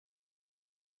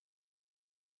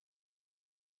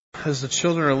As the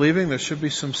children are leaving, there should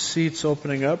be some seats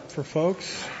opening up for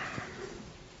folks.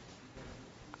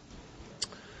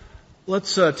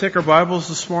 Let's take our Bibles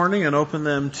this morning and open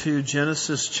them to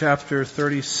Genesis chapter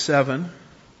 37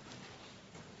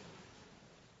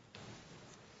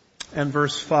 and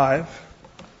verse 5.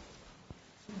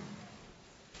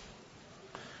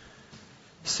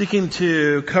 Seeking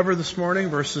to cover this morning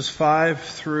verses 5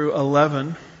 through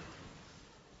 11.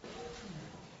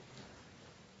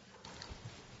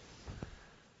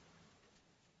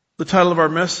 The title of our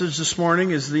message this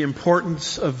morning is The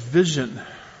Importance of Vision.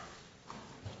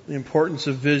 The importance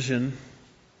of vision.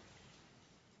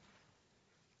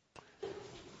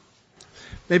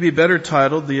 Maybe better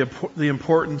titled, The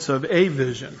Importance of a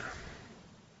Vision.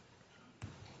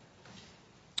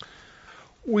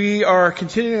 We are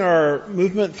continuing our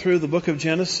movement through the book of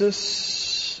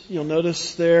Genesis. You'll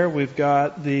notice there we've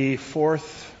got the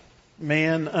fourth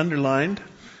man underlined,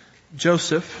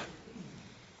 Joseph.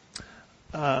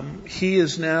 He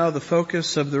is now the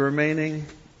focus of the remaining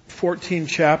 14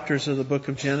 chapters of the book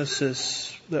of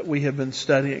Genesis that we have been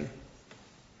studying.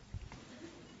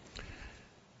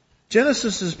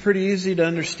 Genesis is pretty easy to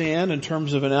understand in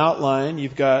terms of an outline.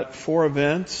 You've got 4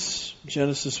 events,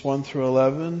 Genesis 1 through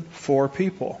 11, 4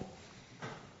 people,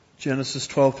 Genesis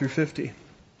 12 through 50.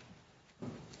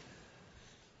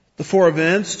 The 4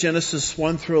 events, Genesis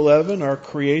 1 through 11, are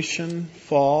creation,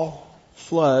 fall,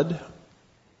 flood,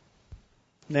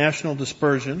 national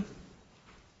dispersion.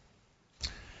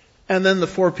 And then the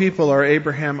 4 people are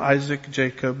Abraham, Isaac,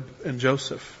 Jacob, and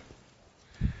Joseph.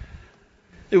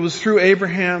 It was through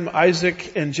Abraham,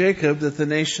 Isaac, and Jacob that the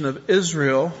nation of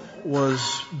Israel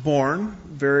was born.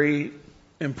 Very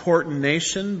important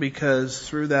nation because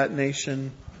through that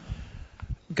nation,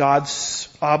 God's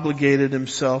obligated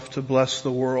himself to bless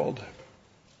the world.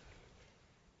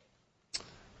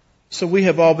 So we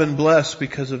have all been blessed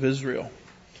because of Israel.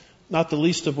 Not the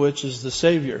least of which is the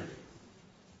Savior,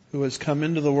 who has come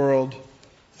into the world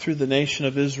through the nation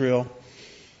of Israel.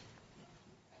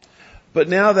 But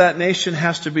now that nation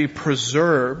has to be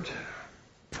preserved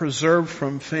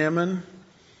from famine,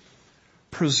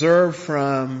 preserved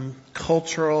from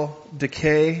cultural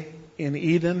decay in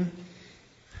Eden.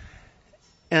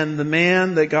 And the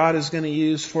man that God is going to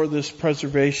use for this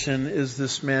preservation is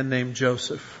this man named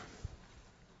Joseph.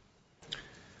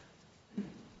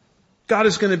 God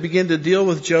is going to begin to deal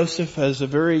with Joseph as a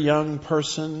very young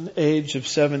person, age of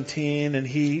 17, and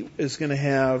he is going to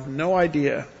have no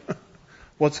idea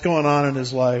what's going on in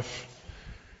his life.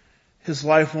 His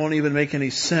life won't even make any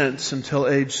sense until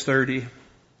age 30.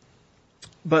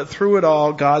 But through it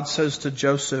all, God says to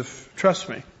Joseph, trust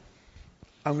me,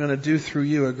 I'm going to do through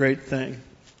you a great thing.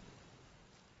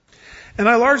 And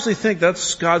I largely think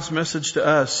that's God's message to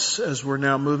us as we're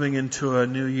now moving into a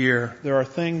new year. There are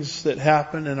things that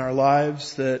happen in our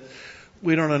lives that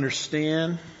we don't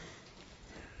understand.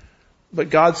 But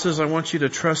God says, I want you to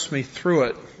trust me through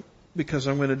it because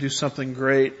I'm going to do something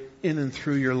great in and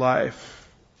through your life.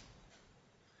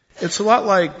 It's a lot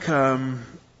like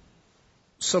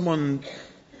someone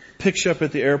picks you up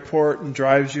at the airport and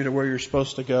drives you to where you're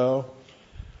supposed to go.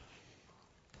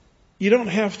 You don't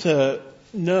have to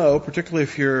know, particularly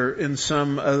if you're in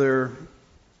some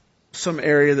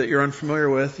area that you're unfamiliar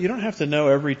with, you don't have to know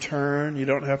every turn. You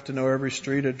don't have to know every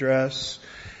street address.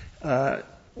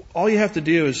 All you have to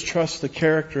do is trust the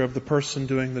character of the person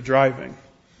doing the driving.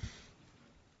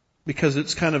 Because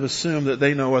it's kind of assumed that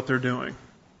they know what they're doing.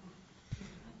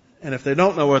 And if they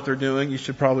don't know what they're doing, you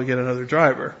should probably get another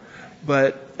driver.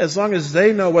 But as long as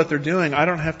they know what they're doing, I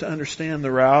don't have to understand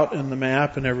the route and the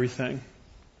map and everything.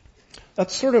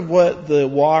 That's sort of what the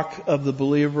walk of the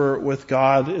believer with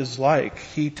God is like.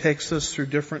 He takes us through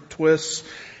different twists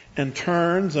and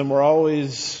turns, and we're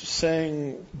always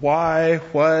saying why,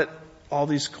 what, all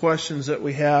these questions that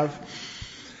we have.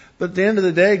 But at the end of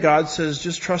the day, God says,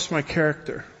 just trust my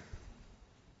character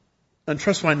and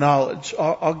trust my knowledge.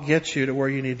 I'll get you to where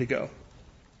you need to go.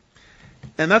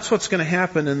 And that's what's going to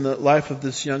happen in the life of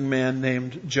this young man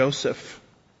named Joseph.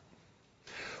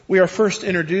 We are first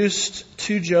introduced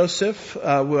to Joseph.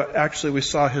 We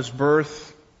saw his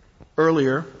birth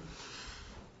earlier.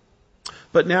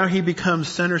 But now he becomes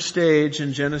center stage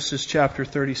in Genesis chapter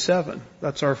 37.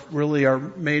 That's our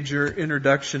major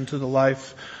introduction to the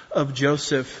life of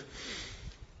Joseph.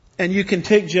 And you can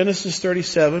take Genesis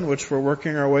 37, which we're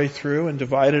working our way through, and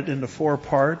divide it into 4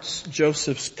 parts.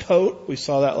 Joseph's coat, we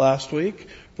saw that last week,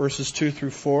 verses 2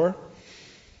 through 4.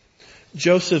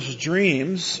 Joseph's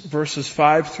dreams, verses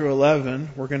 5 through 11.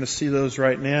 We're going to see those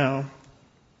right now.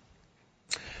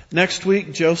 Next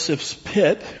week, Joseph's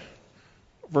pit,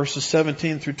 verses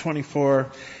 17 through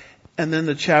 24. And then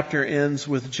the chapter ends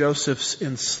with Joseph's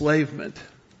enslavement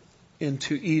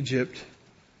into Egypt,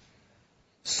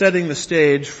 setting the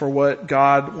stage for what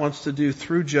God wants to do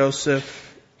through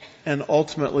Joseph and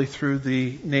ultimately through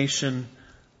the nation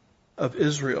of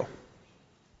Israel.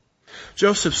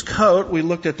 Joseph's coat, we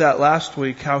looked at that last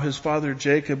week, how his father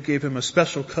Jacob gave him a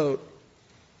special coat.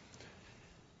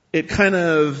 It kind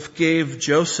of gave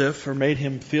Joseph, or made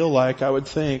him feel like, I would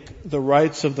think, the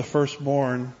rights of the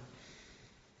firstborn,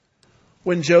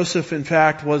 when Joseph in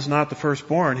fact was not the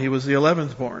firstborn, he was the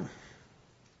 11th born.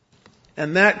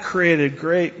 And that created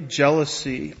great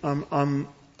jealousy on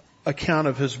account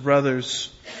of his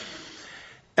brothers.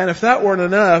 And if that weren't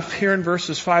enough, here in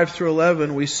verses 5 through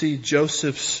 11, we see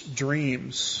Joseph's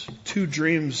dreams. 2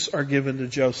 dreams are given to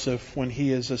Joseph when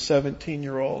he is a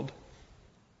 17-year-old.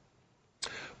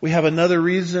 We have another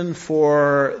reason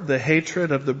for the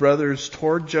hatred of the brothers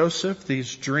toward Joseph,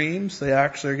 these dreams. They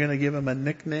actually are going to give him a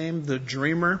nickname, the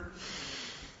dreamer.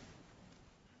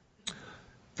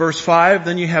 Verse 5,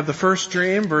 then you have the first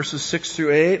dream, verses 6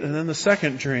 through 8, and then the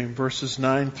second dream, verses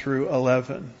 9 through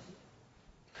 11.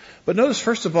 But notice,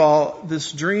 first of all,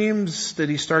 this dreams that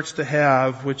he starts to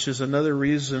have, which is another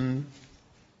reason,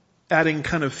 adding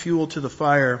kind of fuel to the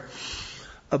fire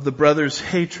of the brothers'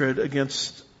 hatred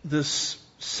against this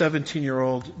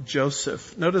 17-year-old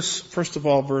Joseph. Notice, first of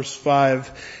all, verse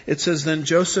 5, it says, then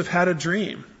Joseph had a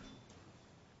dream.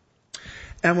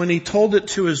 And when he told it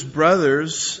to his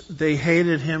brothers, they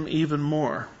hated him even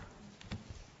more.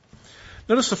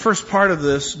 Notice the first part of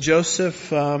this,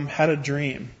 Joseph had a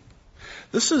dream.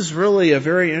 This is really a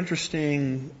very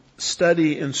interesting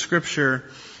study in Scripture,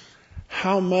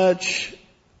 how much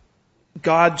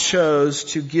God chose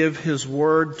to give His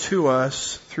Word to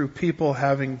us through people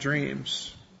having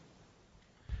dreams.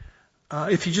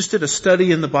 If you just did a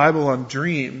study in the Bible on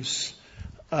dreams,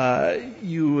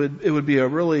 it would be a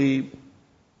really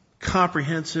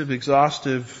comprehensive,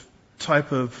 exhaustive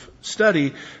type of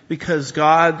study, because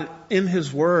God, in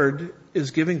His Word,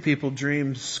 is giving people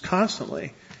dreams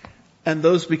constantly. And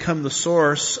those become the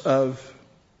source of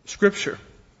Scripture.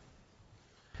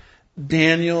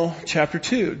 Daniel chapter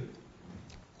 2.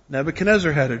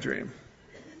 Nebuchadnezzar had a dream.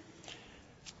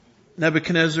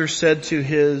 Nebuchadnezzar said to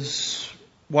his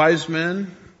wise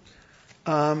men,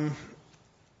 don't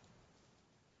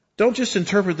just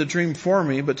interpret the dream for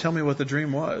me, but tell me what the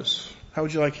dream was. How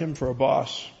would you like him for a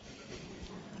boss?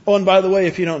 Oh, and by the way,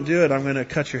 if you don't do it, I'm going to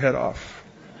cut your head off.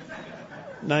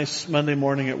 Nice Monday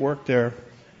morning at work there.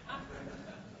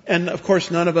 And of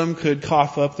course, none of them could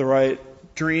cough up the right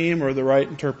dream or the right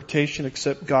interpretation,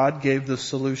 except God gave the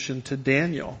solution to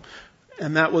Daniel.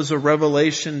 And that was a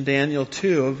revelation, Daniel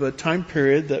 2, of a time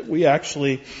period that we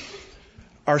actually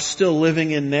are still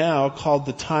living in now, called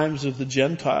the times of the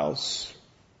Gentiles,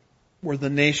 where the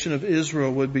nation of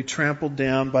Israel would be trampled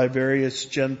down by various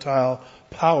Gentile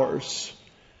powers.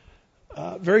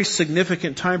 Very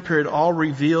significant time period, all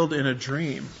revealed in a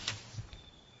dream.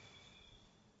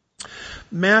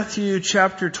 Matthew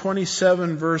chapter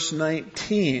 27 verse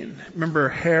 19. Remember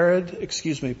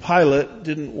Pilate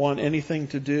didn't want anything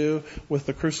to do with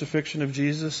the crucifixion of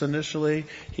Jesus initially.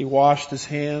 He washed his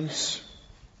hands.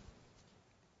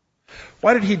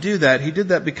 Why did he do that? He did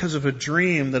that because of a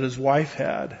dream that his wife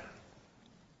had.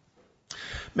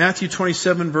 Matthew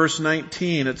 27 verse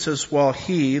 19, it says, while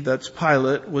he, that's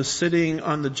Pilate, was sitting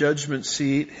on the judgment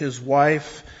seat, his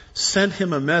wife sent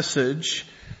him a message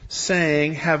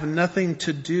saying, have nothing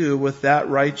to do with that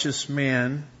righteous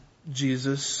man,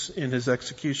 Jesus, in his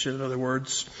execution, in other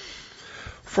words.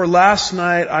 For last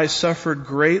night I suffered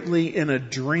greatly in a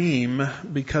dream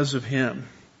because of him.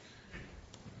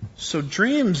 So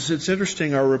dreams, it's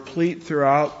interesting, are replete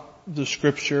throughout the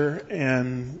Scripture,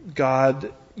 and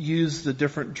God used the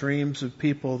different dreams of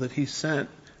people that He sent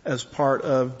as part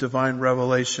of divine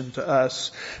revelation to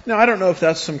us. Now, I don't know if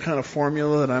that's some kind of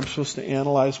formula that I'm supposed to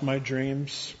analyze my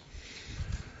dreams.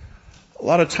 A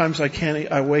lot of times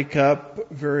I wake up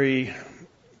very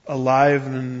alive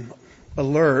and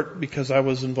alert because I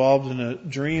was involved in a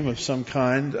dream of some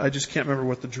kind. I just can't remember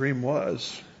what the dream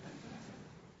was.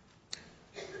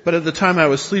 But at the time I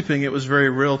was sleeping, it was very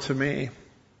real to me.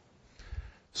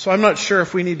 So I'm not sure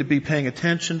if we need to be paying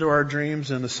attention to our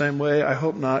dreams in the same way. I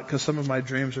hope not, because some of my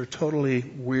dreams are totally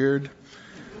weird.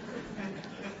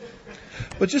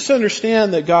 But just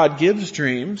understand that God gives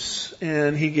dreams,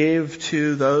 and He gave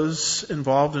to those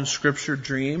involved in Scripture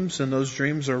dreams, and those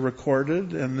dreams are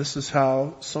recorded, and this is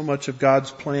how so much of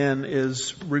God's plan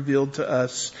is revealed to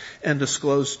us and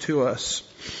disclosed to us.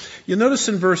 You'll notice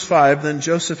in verse 5, then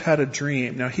Joseph had a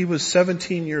dream. Now he was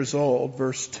 17 years old.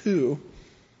 Verse 2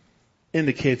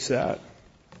 indicates that.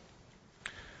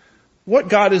 what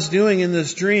God is doing in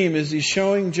this dream is He's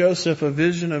showing Joseph a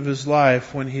vision of his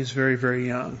life when he's very, very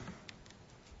young.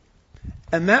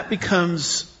 And that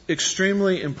becomes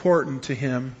extremely important to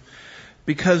him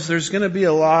because there's going to be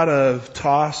a lot of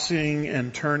tossing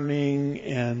and turning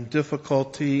and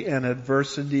difficulty and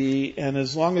adversity. And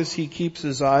as long as he keeps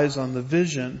his eyes on the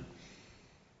vision,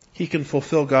 he can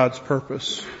fulfill God's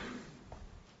purpose.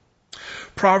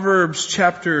 Proverbs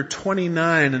chapter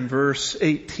 29 and verse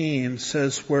 18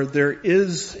 says, where there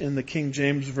is, in the King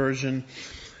James Version,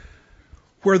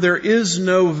 where there is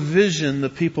no vision, the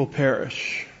people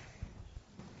perish.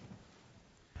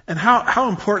 And how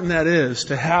important that is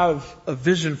to have a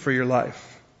vision for your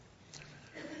life.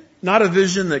 Not a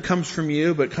vision that comes from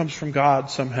you, but comes from God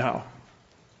somehow.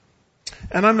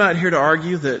 And I'm not here to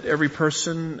argue that every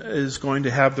person is going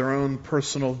to have their own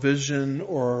personal vision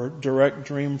or direct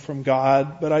dream from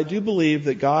God, but I do believe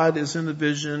that God is in the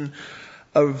vision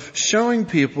of showing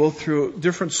people through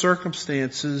different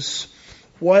circumstances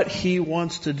what He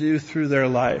wants to do through their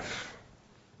life.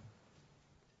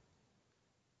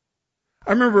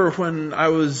 I remember when I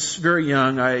was very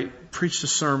young, I preached a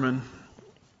sermon.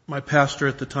 My pastor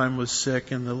at the time was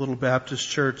sick in the little Baptist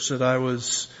church that I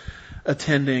was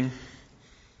attending.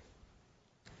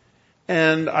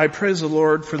 And I praise the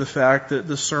Lord for the fact that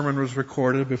this sermon was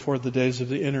recorded before the days of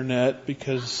the internet,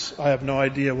 because I have no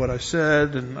idea what I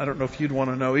said, and I don't know if you'd want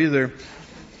to know either.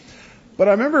 But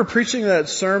I remember preaching that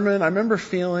sermon. I remember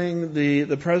feeling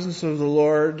the presence of the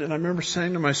Lord, and I remember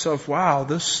saying to myself, wow,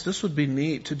 this would be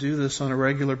neat to do this on a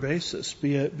regular basis.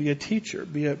 Be a teacher,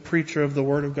 be a preacher of the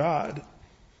Word of God.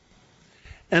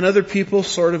 And other people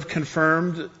sort of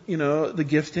confirmed, the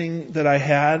gifting that I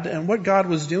had. And what God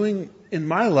was doing in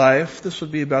my life, this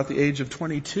would be about the age of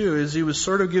 22, is He was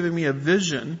sort of giving me a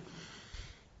vision.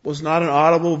 It was not an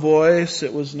audible voice.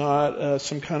 It was not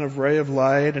some kind of ray of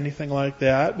light, anything like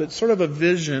that, but sort of a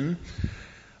vision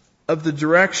of the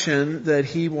direction that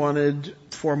He wanted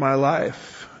for my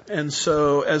life. And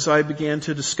so as I began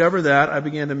to discover that, I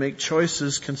began to make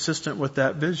choices consistent with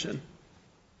that vision.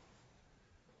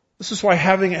 This is why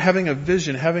having a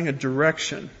vision, having a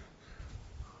direction,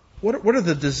 what are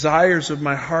the desires of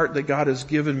my heart that God has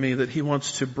given me that He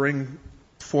wants to bring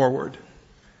forward?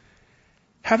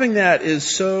 Having that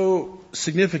is so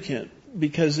significant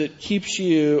because it keeps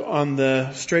you on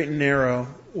the straight and narrow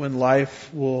when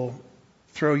life will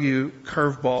throw you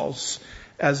curveballs,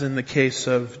 as in the case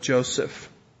of Joseph.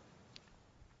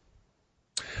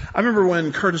 I remember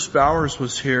when Curtis Bowers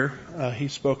was here, he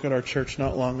spoke at our church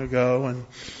not long ago, and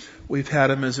we've had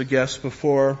him as a guest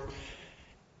before.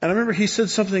 And I remember he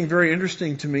said something very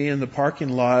interesting to me in the parking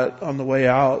lot on the way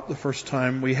out the first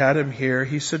time we had him here.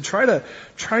 He said, try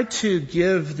to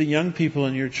give the young people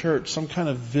in your church some kind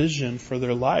of vision for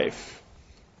their life.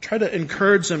 Try to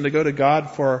encourage them to go to God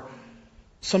for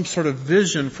some sort of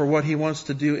vision for what He wants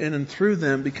to do in and through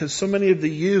them, because so many of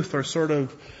the youth are sort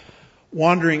of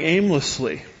wandering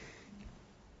aimlessly.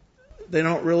 They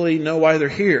don't really know why they're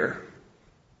here.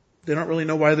 They don't really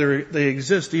know why they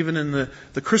exist. Even in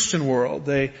the Christian world,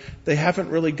 they haven't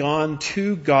really gone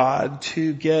to God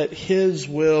to get His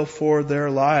will for their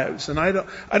lives. And I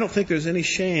don't think there's any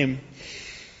shame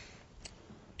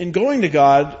in going to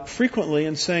God frequently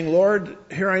and saying, Lord,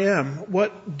 here I am.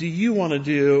 What do You want to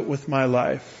do with my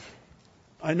life?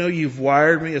 I know You've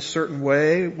wired me a certain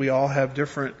way. We all have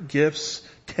different gifts,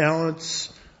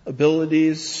 talents,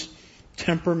 abilities,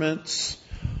 temperaments,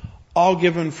 all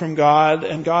given from God.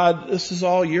 And God, this is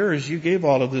all Yours. You gave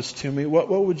all of this to me. What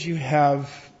would You have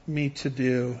me to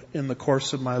do in the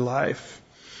course of my life?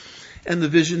 And the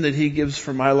vision that He gives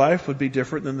for my life would be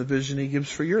different than the vision He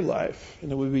gives for your life.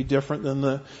 And it would be different than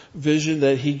the vision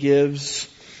that He gives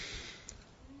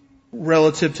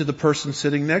relative to the person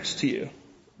sitting next to you,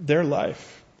 their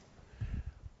life.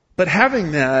 But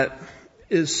having that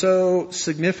is so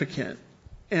significant.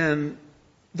 And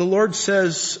the Lord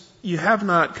says, you have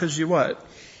not because you what?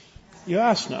 You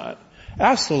ask not.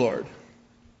 Ask the Lord.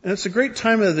 And it's a great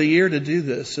time of the year to do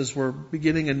this as we're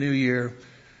beginning a new year.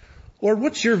 Lord,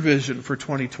 what's Your vision for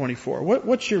 2024?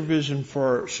 What's Your vision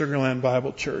for Sugarland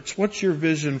Bible Church? What's Your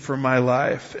vision for my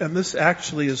life? And this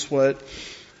actually is what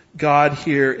God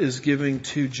here is giving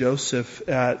to Joseph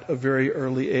at a very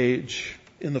early age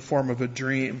in the form of a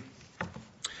dream.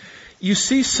 You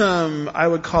see some, I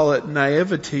would call it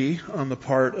naivety on the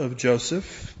part of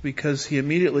Joseph, because he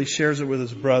immediately shares it with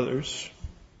his brothers.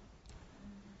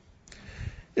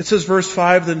 It says, verse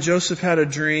 5, then Joseph had a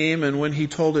dream, and when he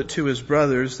told it to his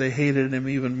brothers, they hated him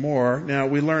even more. Now,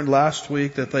 we learned last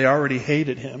week that they already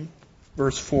hated him.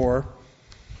 Verse 4.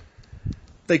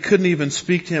 They couldn't even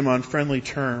speak to him on friendly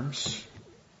terms.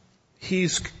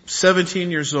 He's 17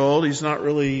 years old. He's not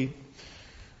really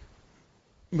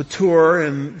mature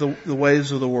in the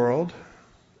ways of the world.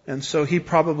 And so he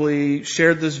probably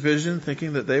shared this vision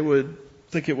thinking that they would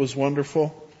think it was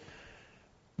wonderful.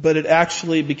 But it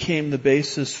actually became the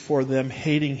basis for them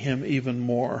hating him even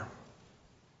more.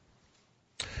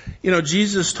 You know,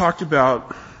 Jesus talked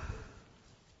about,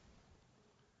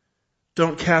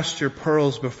 don't cast your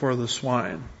pearls before the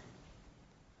swine.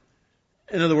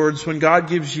 In other words, when God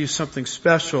gives you something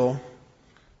special,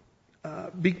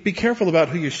 be careful about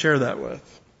who you share that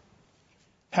with.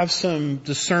 Have some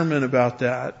discernment about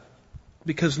that,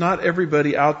 because not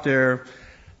everybody out there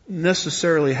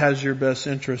necessarily has your best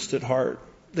interest at heart.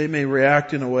 They may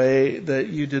react in a way that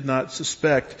you did not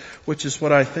suspect, which is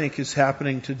what I think is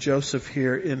happening to Joseph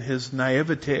here in his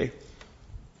naivete.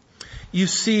 You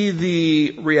see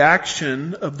the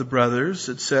reaction of the brothers,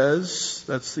 it says,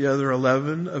 that's the other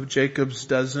 11 of Jacob's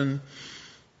dozen.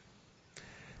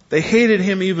 They hated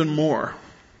him even more.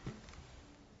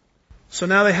 So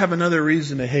now they have another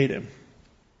reason to hate him.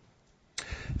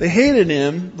 They hated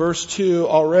him, verse 2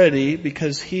 already,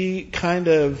 because he kind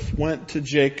of went to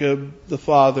Jacob, the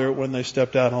father, when they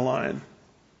stepped out of line.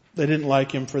 They didn't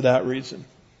like him for that reason.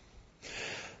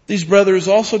 These brothers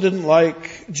also didn't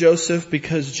like Joseph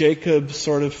because Jacob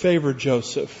sort of favored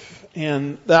Joseph.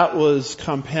 And that was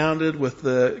compounded with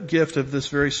the gift of this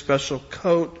very special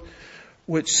coat,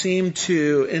 which seemed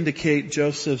to indicate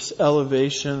Joseph's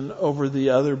elevation over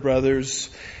the other brothers.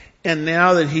 And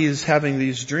now that he's having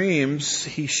these dreams,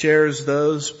 he shares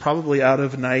those probably out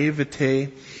of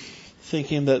naivete,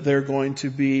 thinking that they're going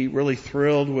to be really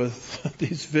thrilled with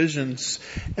these visions.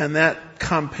 And that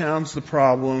compounds the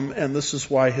problem, and this is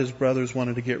why his brothers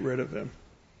wanted to get rid of him.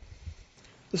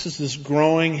 This is this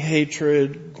growing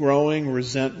hatred, growing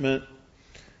resentment,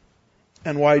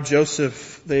 and why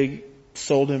Joseph, they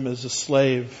sold him as a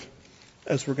slave,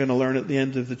 as we're going to learn at the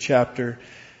end of the chapter,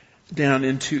 down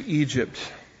into Egypt.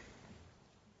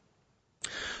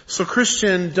 So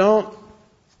Christian, don't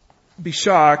be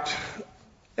shocked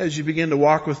as you begin to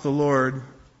walk with the Lord.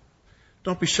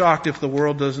 Don't be shocked if the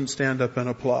world doesn't stand up and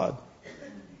applaud.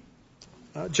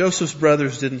 Joseph's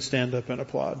brothers didn't stand up and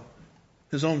applaud.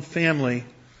 His own family,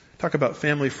 talk about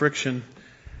family friction,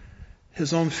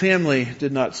 his own family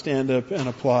did not stand up and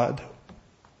applaud.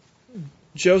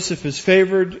 Joseph is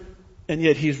favored, and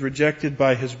yet he's rejected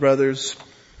by his brothers.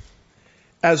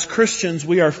 As Christians,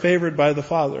 we are favored by the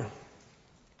Father.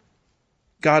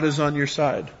 God is on your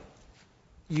side.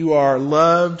 You are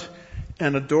loved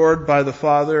and adored by the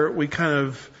Father. We kind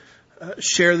of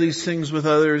share these things with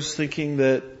others thinking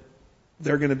that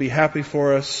they're going to be happy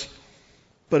for us.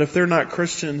 But if they're not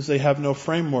Christians, they have no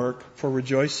framework for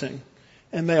rejoicing.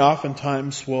 And they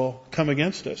oftentimes will come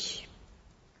against us.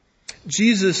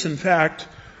 Jesus, in fact,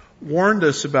 warned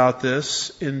us about this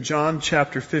in John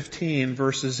chapter 15,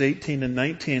 verses 18 and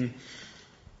 19.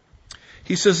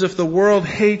 He says, if the world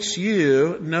hates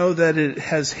you, know that it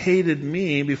has hated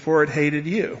me before it hated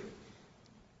you.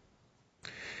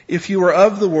 If you were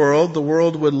of the world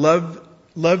would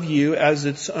love you as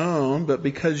its own, but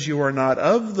because you are not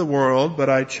of the world, but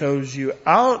I chose you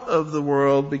out of the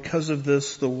world, because of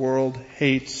this the world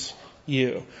hates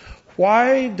you.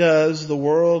 Why does the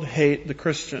world hate the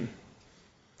Christian?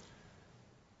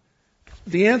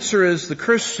 The answer is the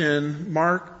Christian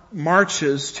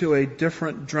marches to a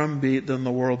different drumbeat than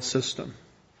the world system.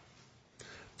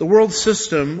 The world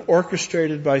system,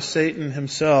 orchestrated by Satan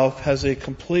himself, has a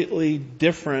completely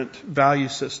different value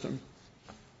system.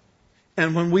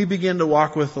 And when we begin to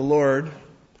walk with the Lord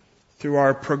through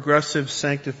our progressive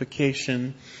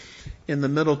sanctification in the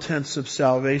middle tense of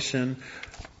salvation,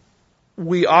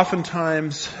 we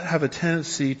oftentimes have a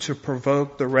tendency to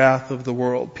provoke the wrath of the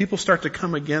world. People start to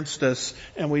come against us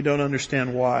and we don't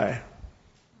understand why.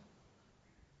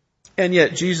 And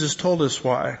yet Jesus told us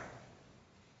why.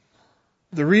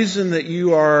 The reason that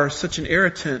you are such an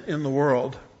irritant in the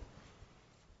world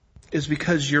is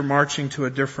because you're marching to a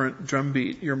different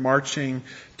drumbeat. You're marching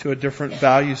to a different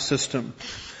value system.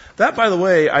 That, by the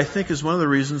way, I think is one of the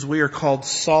reasons we are called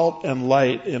salt and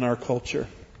light in our culture.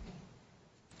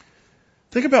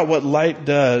 Think about what light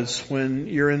does when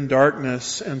you're in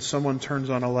darkness and someone turns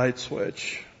on a light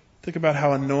switch. Think about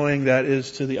how annoying that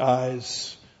is to the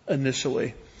eyes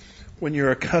initially when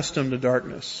you're accustomed to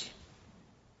darkness.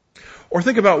 Or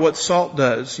think about what salt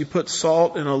does. You put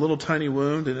salt in a little tiny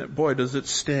wound and boy, does it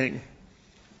sting.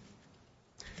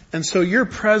 And so your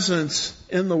presence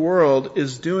in the world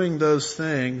is doing those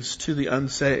things to the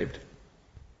unsaved.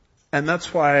 And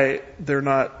that's why they're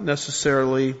not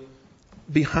necessarily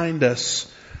behind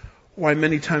us, why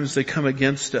many times they come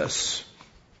against us.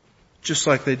 just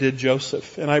like they did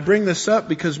Joseph. And I bring this up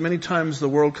because many times the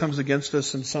world comes against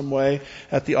us in some way,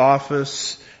 at the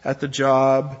office, at the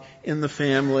job, in the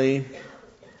family,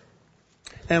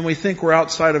 and we think we're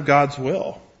outside of God's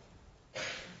will.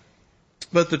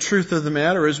 But the truth of the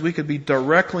matter is we could be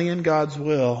directly in God's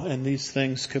will and these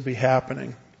things could be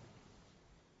happening.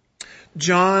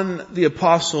 John the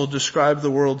Apostle described the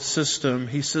world system.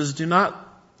 He says, "Do not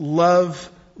love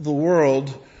the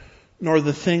world nor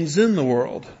the things in the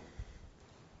world.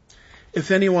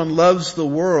 If anyone loves the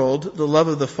world, the love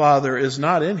of the Father is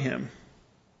not in him.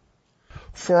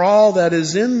 For all that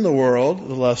is in the world,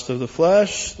 the lust of the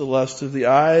flesh, the lust of the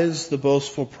eyes, the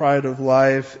boastful pride of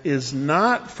life, is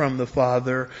not from the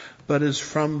Father, but is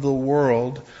from the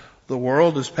world. The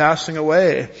world is passing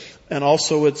away, and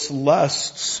also its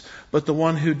lusts, but the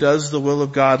one who does the will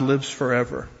of God lives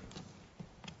forever."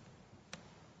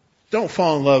 Don't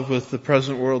fall in love with the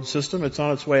present world system. It's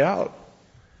on its way out.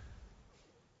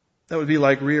 That would be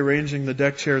like rearranging the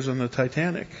deck chairs on the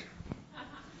Titanic.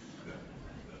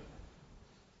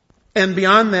 And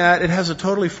beyond that, it has a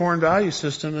totally foreign value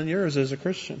system than yours as a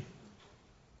Christian.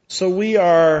 So we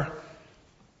are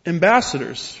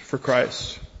ambassadors for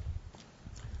Christ.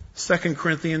 2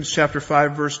 Corinthians chapter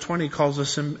 5 verse 20 calls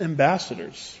us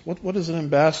ambassadors. What does an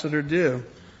ambassador do?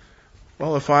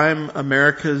 Well, if I'm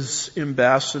America's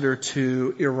ambassador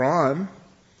to Iran,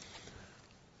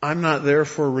 I'm not there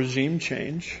for regime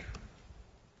change.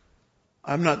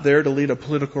 I'm not there to lead a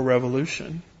political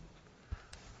revolution.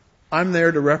 I'm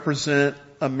there to represent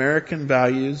American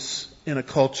values in a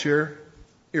culture,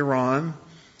 Iran,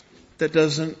 that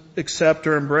doesn't accept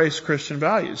or embrace Christian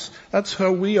values. That's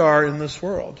how we are in this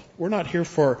world. We're not here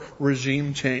for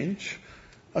regime change.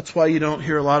 That's why you don't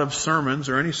hear a lot of sermons,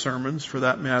 or any sermons for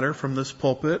that matter, from this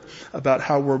pulpit about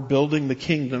how we're building the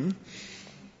kingdom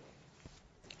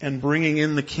and bringing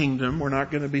in the kingdom. We're not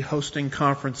going to be hosting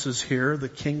conferences here, the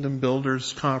Kingdom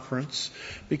Builders Conference,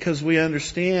 because we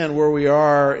understand where we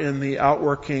are in the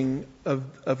outworking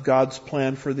of God's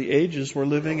plan for the ages. We're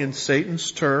living in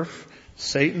Satan's turf,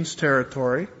 Satan's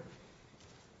territory.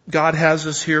 God has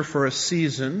us here for a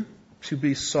season to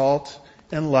be salt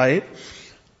and light,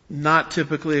 not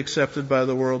typically accepted by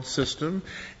the world system.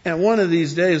 And one of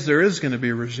these days there is going to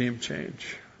be regime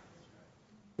change.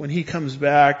 When he comes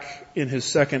back in his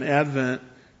second advent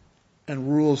and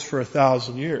rules for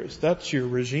 1,000 years, that's your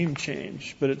regime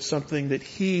change. But it's something that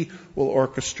he will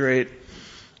orchestrate,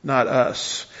 not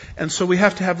us. And so we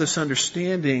have to have this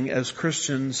understanding as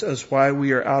Christians as why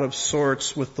we are out of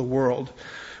sorts with the world.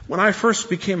 When I first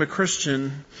became a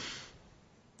Christian,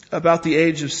 about the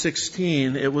age of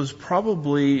 16, it was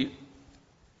probably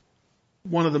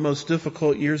one of the most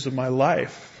difficult years of my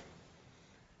life,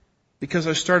 because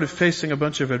I started facing a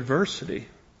bunch of adversity.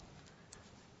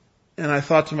 And I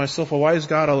thought to myself, well, why is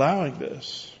God allowing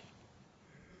this?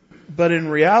 But in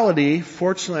reality,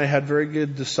 fortunately, I had very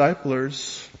good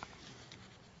disciplers.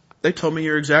 They told me,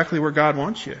 you're exactly where God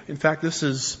wants you. In fact, this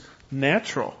is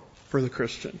natural for the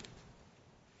Christian.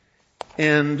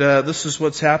 And this is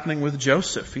what's happening with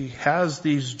Joseph. He has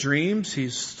these dreams.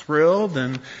 He's thrilled,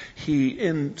 and he,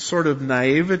 in sort of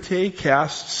naivety,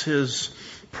 casts his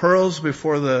pearls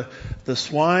before the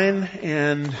swine,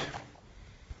 and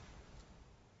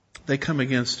they come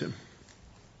against him.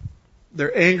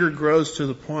 Their anger grows to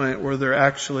the point where they're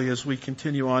actually, as we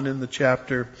continue on in the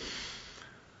chapter,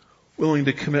 willing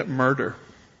to commit murder.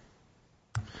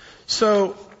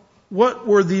 So, what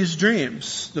were these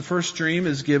dreams? The first dream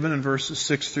is given in verses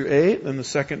 6 through 8, and the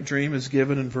second dream is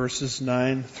given in verses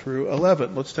 9 through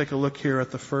 11. Let's take a look here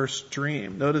at the first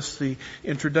dream. Notice the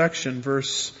introduction,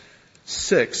 verse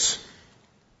 6.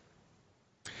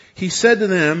 He said to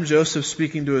them, Joseph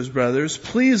speaking to his brothers,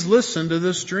 "Please listen to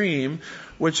this dream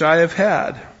which I have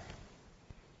had."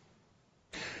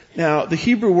 Now, the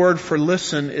Hebrew word for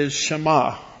listen is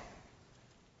shema.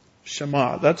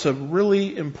 Shema. That's a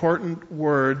really important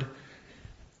word.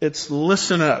 It's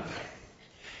listen up.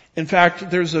 In fact,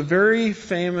 there's a very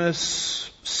famous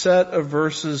set of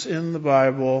verses in the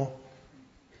Bible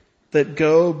that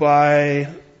go by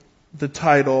the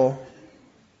title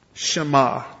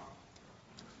Shema.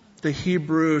 The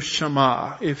Hebrew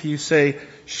Shema. If you say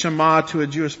Shema to a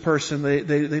Jewish person,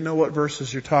 they know what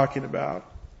verses you're talking about.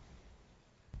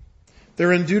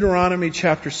 They're in Deuteronomy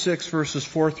chapter 6 verses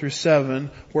 4 through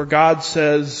 7, where God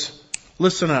says,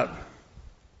 listen up.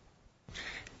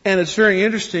 And it's very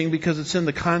interesting because it's in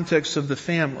the context of the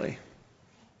family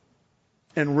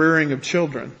and rearing of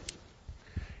children.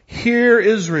 Hear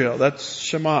Israel, that's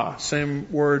Shema,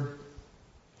 same word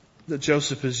that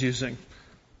Joseph is using.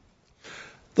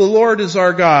 The Lord is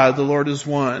our God, the Lord is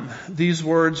one. These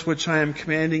words which I am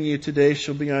commanding you today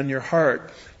shall be on your heart.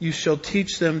 You shall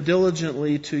teach them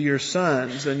diligently to your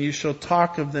sons, and you shall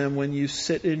talk of them when you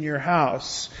sit in your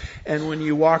house, and when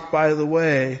you walk by the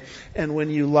way, and when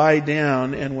you lie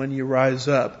down, and when you rise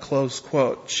up. Close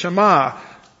quote. Shema,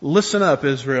 listen up,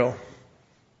 Israel.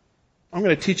 I'm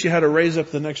going to teach you how to raise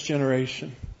up the next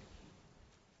generation.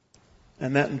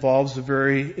 And that involves a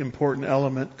very important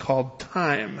element called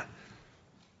time.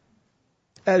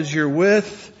 As you're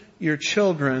with your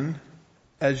children,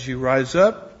 as you rise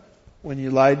up, when you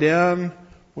lie down,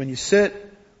 when you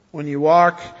sit, when you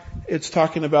walk, it's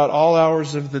talking about all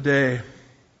hours of the day.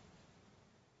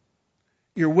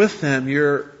 You're with them,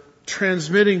 you're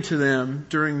transmitting to them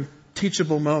during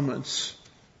teachable moments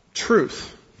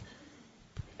truth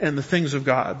and the things of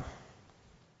God.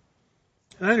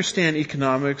 And I understand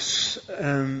economics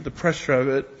and the pressure of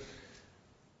it,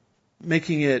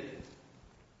 making it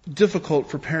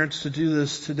difficult for parents to do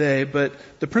this today, but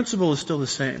the principle is still the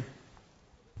same.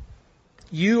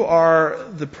 You are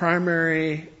the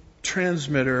primary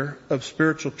transmitter of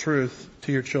spiritual truth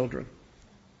to your children.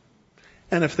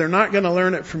 And if they're not going to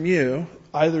learn it from you,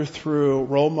 either through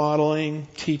role modeling,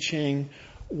 teaching,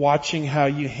 watching how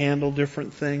you handle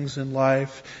different things in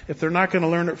life, if they're not going to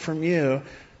learn it from you,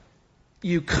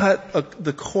 you cut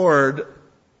the cord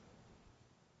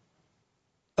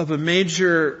of a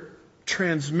major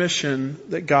transmission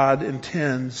that God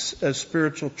intends as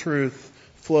spiritual truth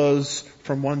flows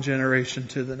from one generation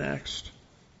to the next.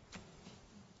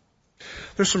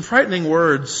 There's some frightening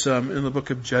words in the book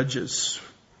of Judges.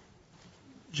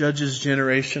 Judges'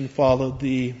 generation followed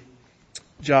the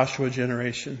Joshua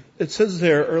generation. It says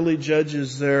there, early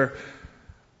judges, there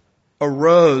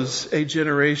arose a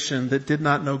generation that did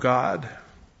not know God,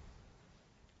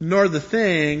 nor the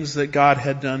things that God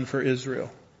had done for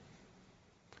Israel.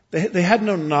 They had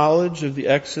no knowledge of the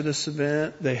Exodus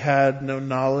event. They had no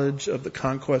knowledge of the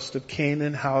conquest of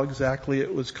Canaan, how exactly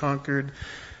it was conquered.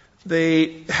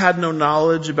 They had no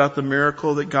knowledge about the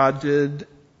miracle that God did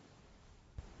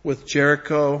with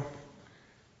Jericho,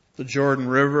 the Jordan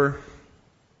River.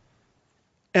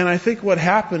 And I think what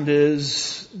happened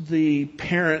is the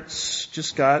parents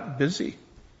just got busy.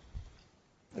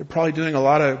 They're probably doing a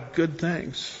lot of good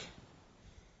things.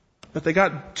 But they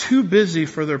got too busy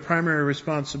for their primary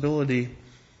responsibility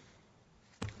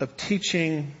of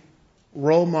teaching,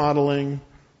 role modeling,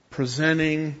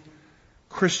 presenting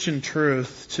Christian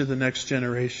truth to the next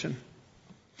generation.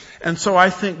 And so I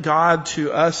think God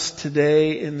to us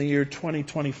today in the year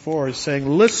 2024 is saying,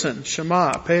 listen,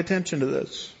 Shema, pay attention to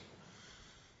this.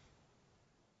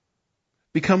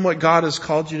 Become what God has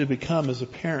called you to become as a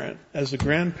parent, as a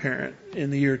grandparent in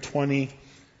the year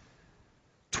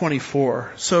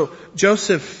 2024. So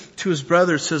Joseph to his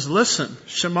brothers says, listen,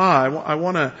 Shema, I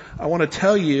want to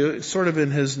tell you, sort of in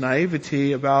his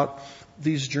naivety, about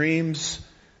these dreams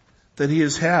that he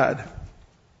has had.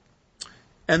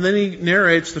 And then he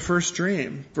narrates the first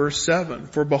dream, verse 7.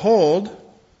 For behold,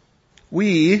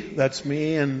 we, that's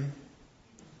me and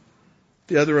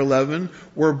the other 11,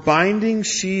 were binding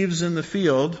sheaves in the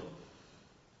field,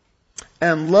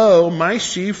 and lo, my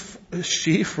sheaf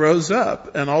rose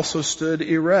up and also stood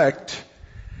erect.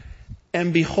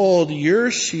 And behold,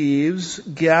 your sheaves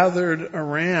gathered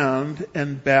around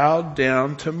and bowed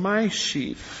down to my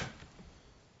sheaf.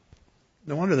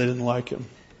 No wonder they didn't like him.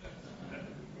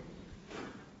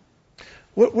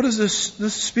 What is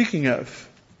this speaking of?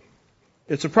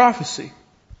 It's a prophecy.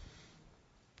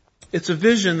 It's a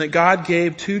vision that God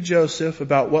gave to Joseph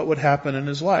about what would happen in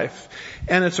his life.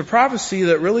 And it's a prophecy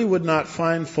that really would not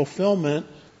find fulfillment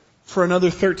for another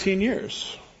 13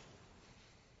 years.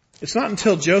 It's not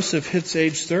until Joseph hits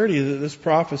age 30 that this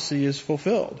prophecy is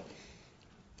fulfilled.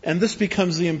 And this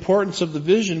becomes the importance of the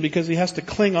vision because he has to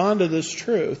cling on to this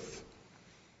truth.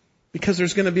 Because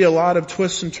there's going to be a lot of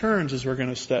twists and turns as we're going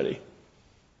to study.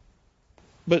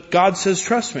 But God says,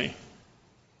 trust me.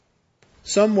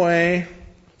 Some way,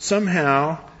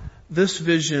 somehow, this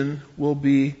vision will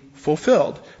be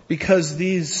fulfilled. Because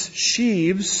these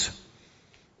sheaves,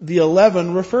 the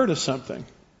 11, refer to something.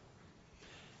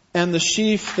 And the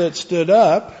sheaf that stood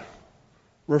up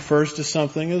refers to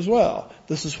something as well.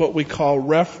 This is what we call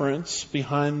reference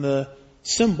behind the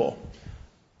symbol.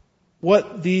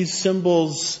 What these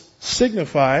symbols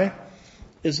signify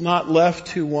is not left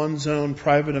to one's own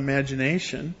private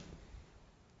imagination.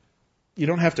 You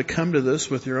don't have to come to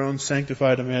this with your own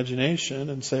sanctified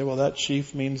imagination and say, well, that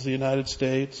sheaf means the United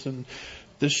States and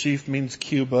this sheaf means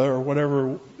Cuba, or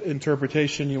whatever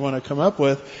interpretation you want to come up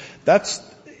with. That's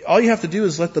all you have to do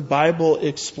is let the Bible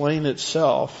explain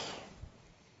itself.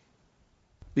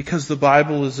 because the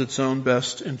Bible is its own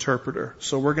best interpreter.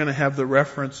 So we're going to have the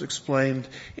reference explained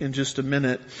in just a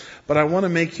minute. But I want to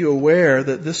make you aware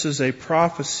that this is a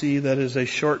prophecy that is a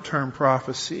short-term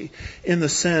prophecy in the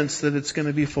sense that it's going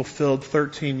to be fulfilled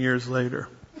 13 years later.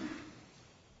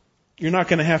 You're not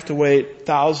going to have to wait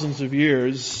thousands of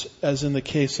years, as in the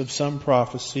case of some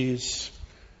prophecies,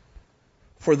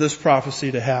 for this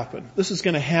prophecy to happen. This is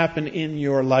going to happen in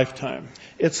your lifetime.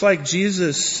 It's like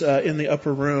Jesus in the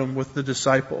upper room with the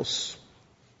disciples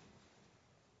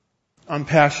on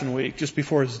Passion Week, just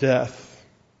before his death.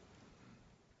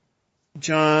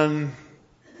 John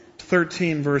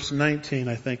 13 verse 19,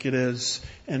 I think it is,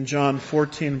 and John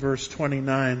 14 verse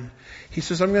 29. He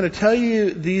says, I'm going to tell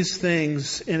you these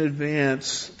things in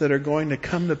advance that are going to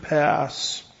come to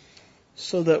pass,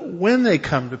 so that when they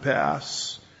come to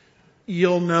pass,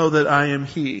 you'll know that I am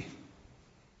He.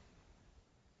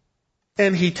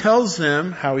 And he tells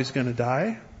them how he's going to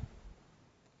die,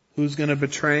 who's going to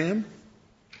betray him,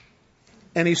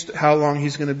 and how long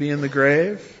he's going to be in the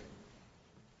grave,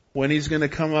 when he's going to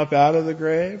come up out of the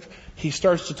grave. He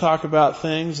starts to talk about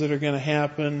things that are going to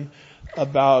happen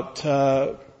about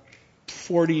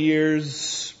 40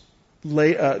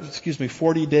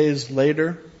 days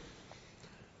later,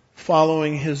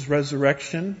 following his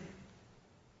resurrection,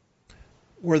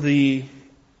 where the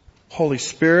Holy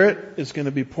Spirit is going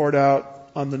to be poured out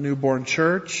on the newborn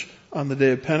church on the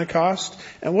day of Pentecost.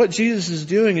 And what Jesus is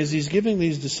doing is he's giving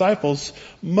these disciples,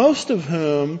 most of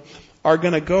whom are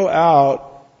going to go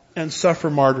out and suffer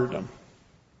martyrdom.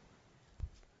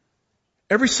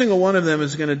 Every single one of them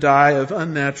is going to die of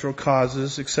unnatural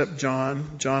causes, except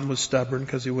John. John was stubborn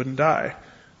because he wouldn't die.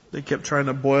 They kept trying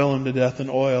to boil him to death in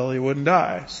oil. He wouldn't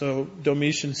die. So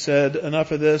Domitian said,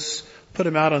 enough of this, put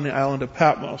him out on the island of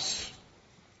Patmos.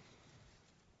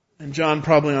 And John,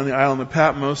 probably on the island of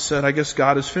Patmos, said, I guess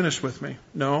God is finished with me.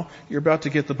 No, you're about to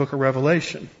get the book of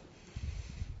Revelation.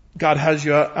 God has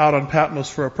you out on Patmos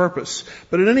for a purpose.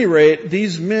 But at any rate,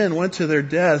 these men went to their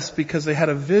deaths because they had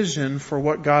a vision for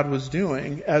what God was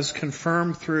doing, as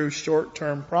confirmed through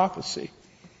short-term prophecy.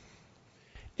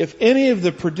 If any of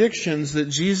the predictions that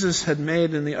Jesus had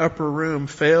made in the upper room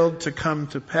failed to come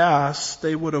to pass,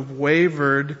 they would have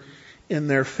wavered in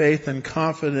their faith and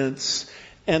confidence,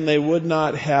 and they would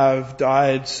not have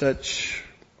died such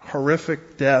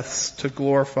horrific deaths to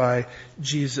glorify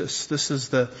Jesus. This is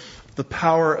the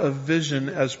power of vision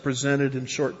as presented in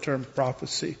short-term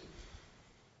prophecy.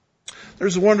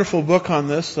 There's a wonderful book on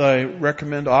this I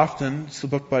recommend often. It's the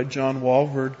book by John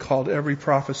Walvoord called Every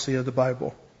Prophecy of the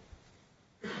Bible.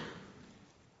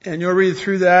 And you'll read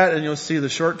through that and you'll see the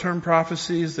short-term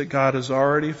prophecies that God has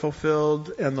already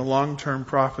fulfilled and the long-term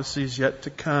prophecies yet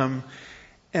to come.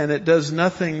 And it does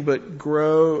nothing but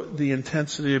grow the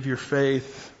intensity of your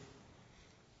faith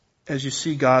as you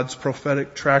see God's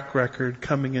prophetic track record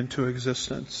coming into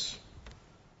existence.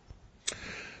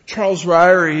 Charles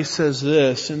Ryrie says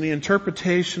this, in the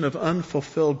interpretation of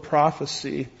unfulfilled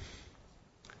prophecy,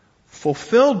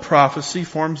 fulfilled prophecy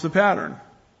forms the pattern.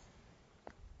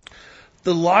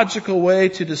 The logical way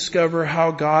to discover how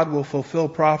God will fulfill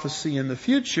prophecy in the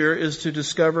future is to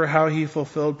discover how He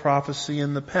fulfilled prophecy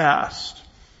in the past.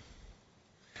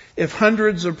 If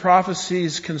hundreds of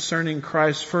prophecies concerning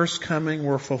Christ's first coming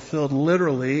were fulfilled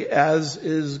literally, as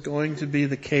is going to be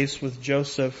the case with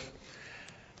Joseph,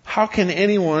 how can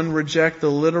anyone reject the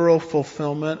literal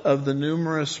fulfillment of the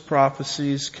numerous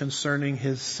prophecies concerning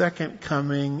His second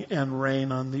coming and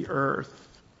reign on the earth?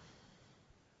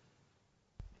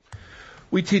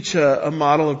 We teach a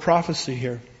model of prophecy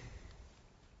here.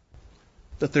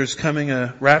 That there's coming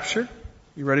a rapture.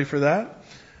 You ready for that?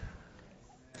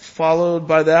 Followed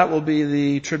by that will be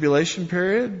the tribulation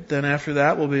period. Then after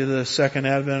that will be the second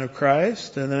advent of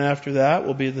Christ. And then after that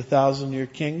will be the 1,000-year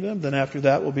kingdom. Then after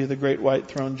that will be the great white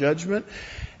throne judgment.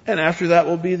 And after that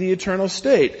will be the eternal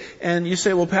state. And you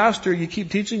say, well, Pastor, you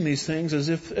keep teaching these things as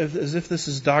if this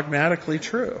is dogmatically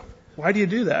true. Why do you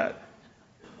do that?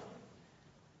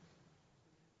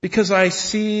 Because I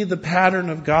see the pattern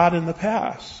of God in the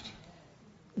past.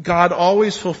 God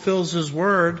always fulfills His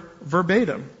word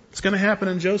verbatim. It's going to happen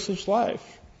in Joseph's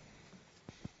life.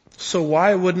 So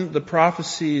why wouldn't the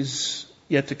prophecies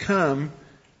yet to come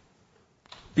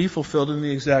be fulfilled in the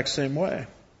exact same way?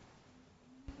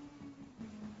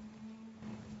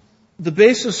 The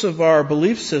basis of our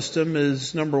belief system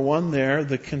is, number one there,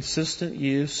 the consistent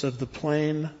use of the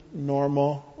plain,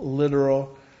 normal,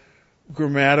 literal,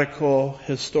 grammatical,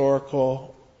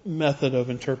 historical method of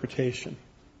interpretation.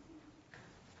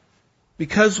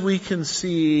 Because we can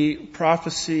see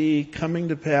prophecy coming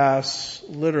to pass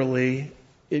literally,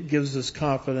 it gives us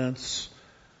confidence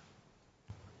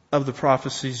of the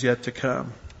prophecies yet to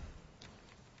come.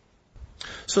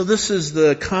 So this is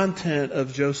the content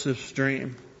of Joseph's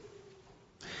dream.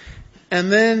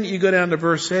 And then you go down to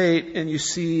verse 8 and you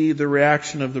see the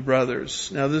reaction of the brothers.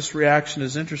 Now this reaction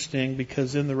is interesting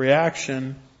because in the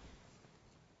reaction,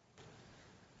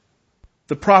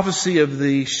 the prophecy of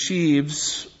the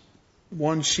sheaves,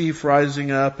 one sheaf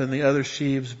rising up and the other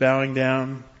sheaves bowing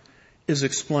down, is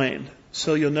explained.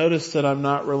 So you'll notice that I'm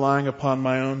not relying upon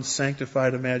my own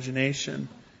sanctified imagination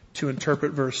to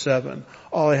interpret verse 7.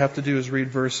 All I have to do is read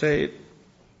verse 8.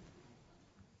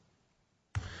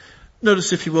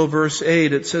 Notice, if you will, verse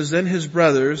 8, it says, "Then his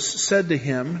brothers said to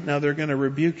him," now they're going to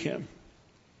rebuke him.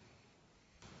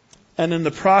 And in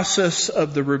the process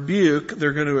of the rebuke,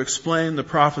 they're going to explain the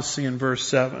prophecy in verse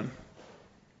 7.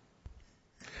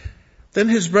 "Then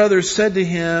his brothers said to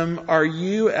him, 'Are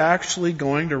you actually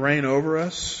going to reign over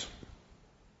us?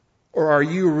 Or are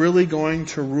you really going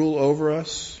to rule over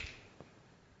us?'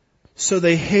 So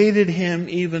they hated him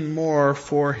even more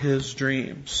for his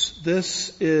dreams."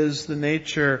 This is the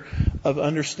nature of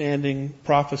understanding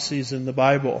prophecies in the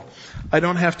Bible. I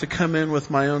don't have to come in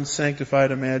with my own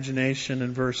sanctified imagination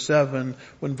in verse 7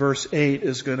 when verse 8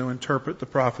 is going to interpret the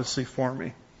prophecy for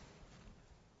me.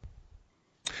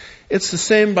 It's the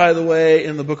same, by the way,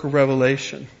 in the book of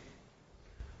Revelation.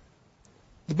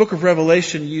 The book of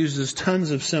Revelation uses tons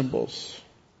of symbols.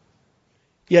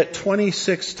 Yet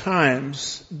 26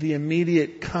 times the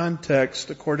immediate context,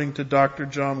 according to Dr.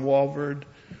 John Walvoord,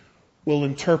 will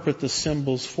interpret the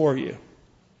symbols for you.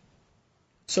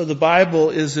 So the Bible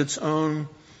is its own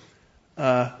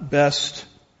best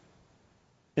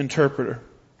interpreter.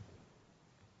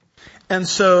 And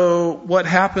so what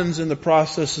happens in the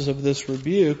processes of this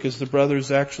rebuke is the brothers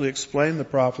actually explain the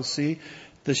prophecy.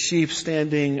 The sheaf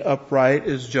standing upright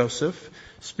is Joseph,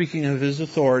 speaking of his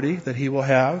authority that he will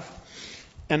have,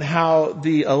 and how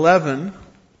the 11,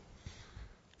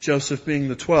 Joseph being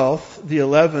the 12th, the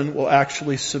 11 will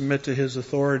actually submit to his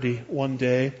authority one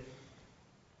day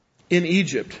in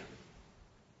Egypt.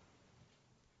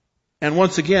 And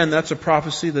once again, that's a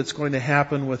prophecy that's going to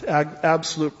happen with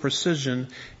absolute precision.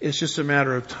 It's just a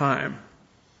matter of time.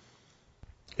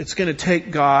 It's going to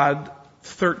take God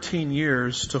 13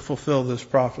 years to fulfill this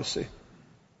prophecy.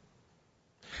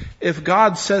 If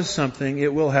God says something,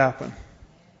 it will happen,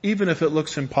 even if it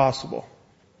looks impossible.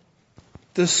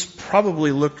 This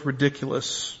probably looked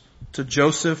ridiculous to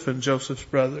Joseph and Joseph's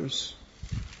brothers.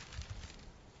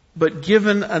 But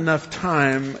given enough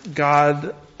time,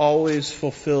 God always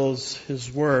fulfills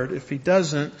His word. If He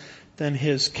doesn't, then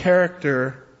His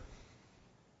character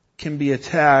can be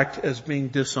attacked as being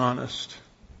dishonest.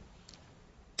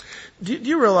 Do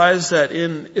you realize that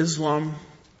in Islam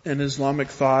and Islamic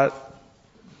thought,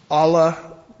 Allah,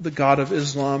 the God of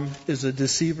Islam, is a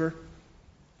deceiver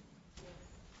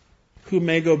who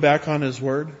may go back on His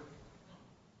word?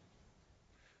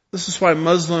 This is why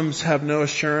Muslims have no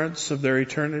assurance of their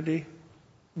eternity,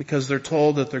 because they're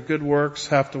told that their good works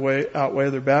have to outweigh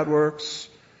their bad works.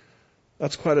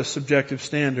 That's quite a subjective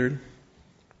standard.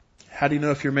 How do you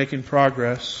know if you're making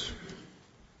progress?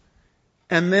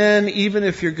 And then even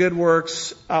if your good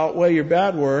works outweigh your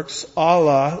bad works,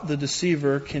 Allah, the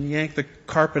deceiver, can yank the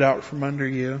carpet out from under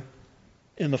you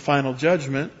in the final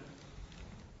judgment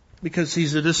because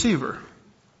He's a deceiver.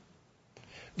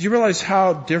 Do you realize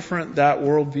how different that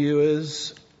worldview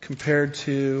is compared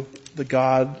to the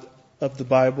God of the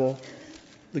Bible,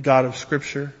 the God of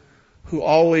Scripture, who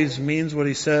always means what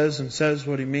He says and says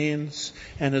what He means,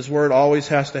 and His word always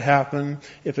has to happen.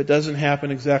 If it doesn't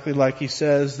happen exactly like He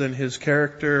says, then His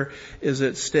character is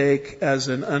at stake as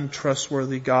an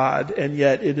untrustworthy God, and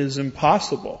yet it is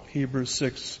impossible, Hebrews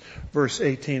 6 verse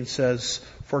 18 says,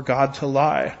 for God to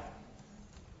lie.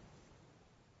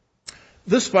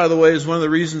 This, by the way, is one of the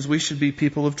reasons we should be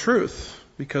people of truth,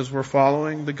 because we're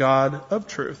following the God of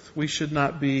truth. We should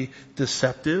not be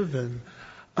deceptive and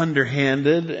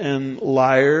underhanded and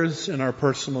liars in our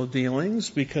personal dealings,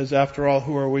 because after all,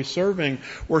 who are we serving?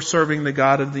 We're serving the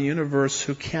God of the universe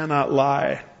who cannot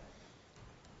lie.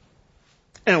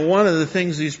 And one of the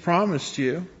things He's promised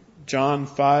you, John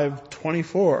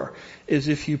 5:24, is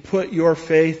if you put your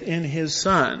faith in His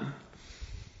Son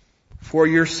for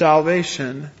your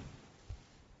salvation,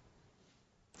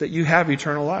 that you have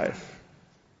eternal life.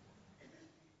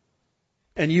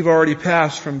 And you've already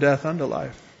passed from death unto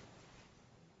life.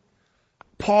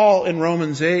 Paul in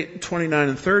Romans 8:29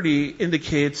 and 30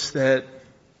 indicates that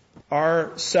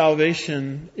our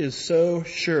salvation is so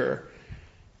sure,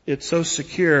 it's so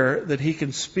secure, that he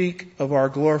can speak of our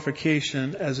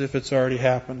glorification as if it's already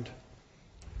happened.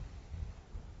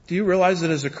 Do you realize that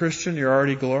as a Christian you're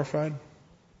already glorified?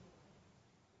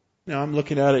 Now I'm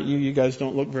looking out at you. You guys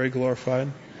don't look very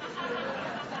glorified.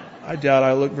 I doubt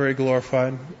I look very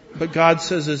glorified. But God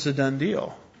says it's a done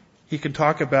deal. He can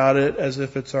talk about it as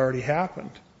if it's already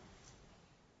happened.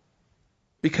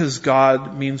 Because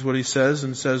God means what he says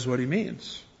and says what he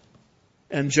means.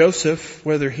 And Joseph,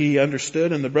 whether he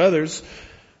understood, and the brothers,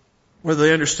 whether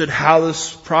they understood how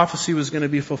this prophecy was going to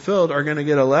be fulfilled, are going to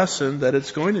get a lesson that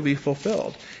it's going to be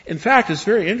fulfilled. In fact, it's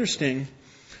very interesting.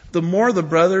 The more the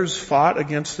brothers fought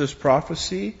against this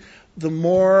prophecy, the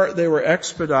more they were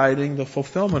expediting the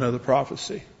fulfillment of the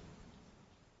prophecy.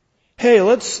 Hey,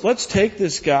 let's take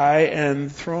this guy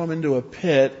and throw him into a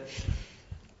pit.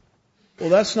 Well,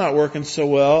 that's not working so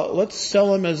well. Let's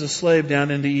sell him as a slave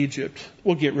down into Egypt.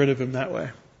 We'll get rid of him that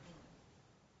way.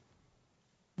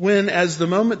 When, as the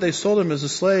moment they sold him as a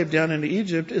slave down into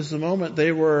Egypt is the moment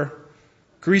they were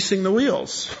greasing the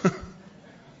wheels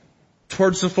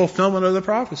towards the fulfillment of the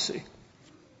prophecy.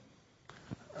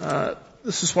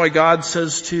 This is why God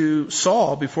says to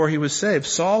Saul before he was saved,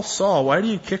 Saul, Saul, why do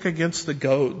you kick against the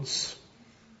goads?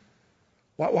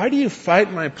 Why do you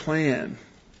fight my plan?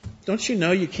 Don't you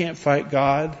know you can't fight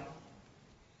God?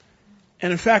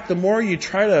 And in fact, the more you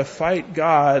try to fight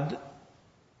God,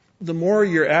 the more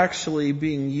you're actually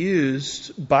being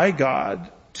used by God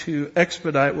to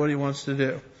expedite what he wants to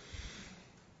do.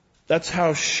 That's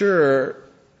how sure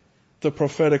the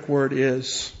prophetic word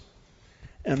is.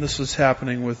 And this was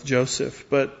happening with Joseph.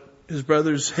 But his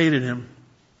brothers hated him.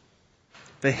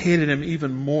 They hated him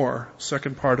even more,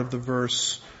 second part of the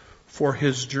verse, for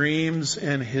his dreams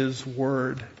and his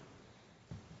word.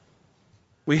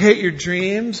 We hate your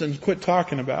dreams and quit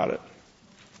talking about it.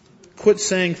 Quit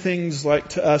saying things like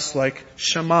to us like,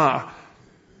 Shema,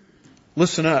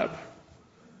 listen up.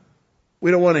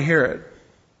 We don't want to hear it.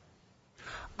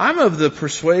 I'm of the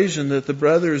persuasion that the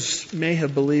brothers may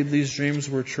have believed these dreams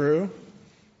were true,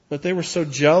 but they were so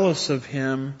jealous of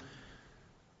him,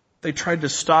 they tried to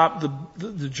stop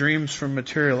the dreams from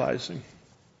materializing.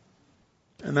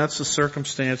 And that's the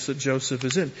circumstance that Joseph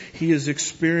is in. He is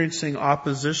experiencing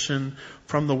opposition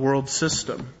from the world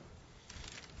system,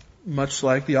 much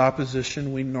like the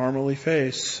opposition we normally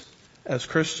face as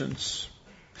Christians.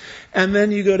 And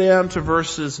then you go down to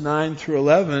verses 9 through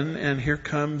 11, and here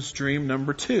comes dream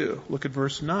number 2. Look at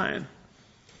verse 9.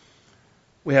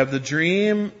 We have the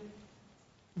dream,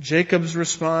 Jacob's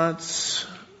response,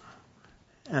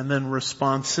 and then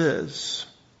responses.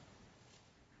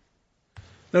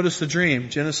 Notice the dream,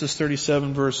 Genesis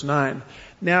 37 verse 9.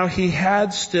 Now he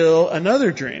had still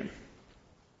another dream,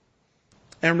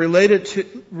 and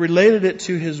related it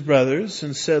to his brothers,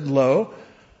 and said, Lo,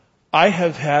 I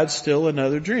have had still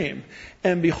another dream.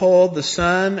 And behold, the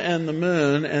sun and the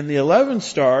moon and the 11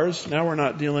 stars, now we're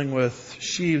not dealing with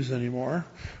sheaves anymore,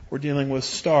 we're dealing with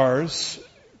stars.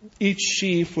 Each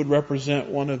sheaf would represent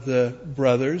one of the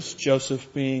brothers,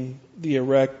 Joseph being the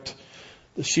erect,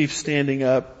 the sheaf standing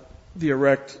up, the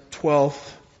erect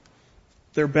 12th.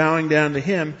 They're bowing down to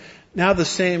him. Now the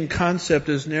same concept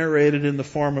is narrated in the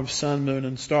form of sun, moon,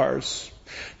 and stars.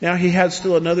 Now he had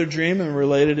still another dream and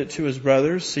related it to his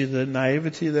brothers. See the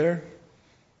naivety there?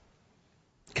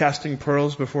 Casting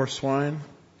pearls before swine.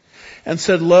 And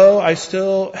said, Lo, I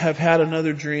still have had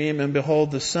another dream, and behold,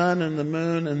 the sun and the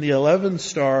moon and the 11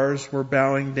 stars were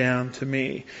bowing down to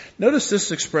me. Notice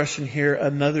this expression here,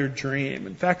 another dream.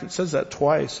 In fact, it says that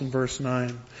twice in verse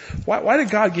 9. Why did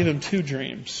God give him 2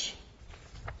 dreams?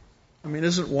 I mean,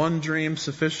 isn't one dream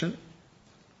sufficient?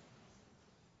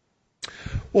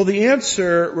 Well, the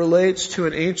answer relates to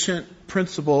an ancient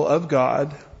principle of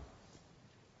God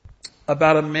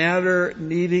about a matter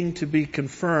needing to be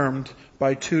confirmed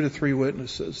by 2 to 3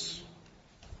 witnesses.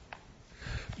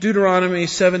 Deuteronomy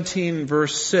 17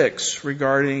 verse 6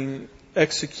 regarding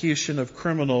execution of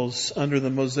criminals under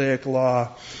the Mosaic law.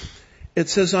 It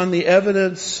says, on the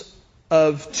evidence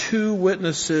of 2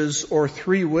 witnesses or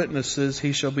 3 witnesses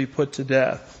he shall be put to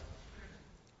death.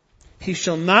 He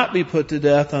shall not be put to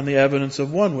death on the evidence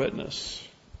of 1 witness.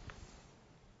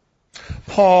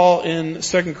 Paul in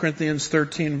 2 Corinthians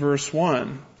 13 verse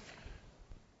 1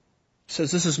 says,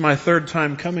 this is my 3rd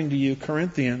time coming to you,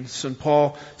 Corinthians. And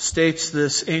Paul states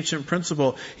this ancient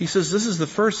principle. He says, this is the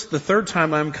 3rd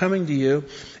time I'm coming to you.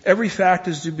 Every fact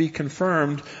is to be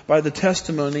confirmed by the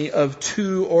testimony of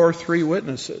 2 or 3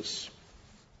 witnesses.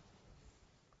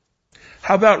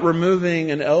 How about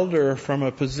removing an elder from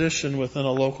a position within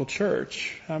a local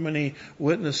church? How many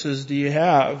witnesses do you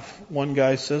have? One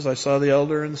guy says, I saw the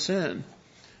elder in sin.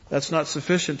 That's not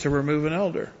sufficient to remove an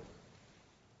elder.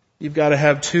 You've got to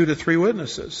have 2 to 3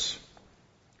 witnesses.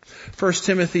 1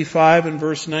 Timothy 5 and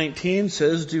verse 19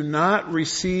 says, do not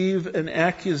receive an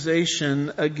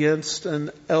accusation against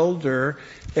an elder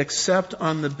except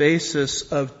on the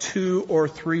basis of 2 or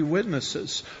 3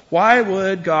 witnesses. Why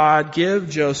would God give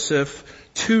Joseph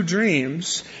 2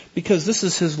 dreams? Because this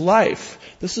is his life.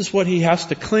 This is what he has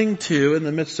to cling to in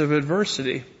the midst of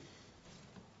adversity.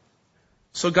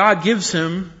 So God gives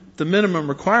him the minimum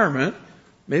requirement.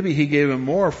 Maybe he gave him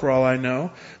more for all I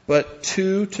know, but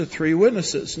 2 to 3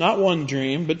 witnesses. Not 1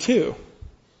 dream, but 2.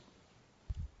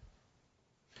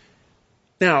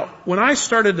 Now, when I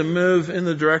started to move in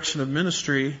the direction of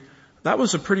ministry, that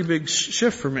was a pretty big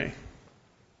shift for me.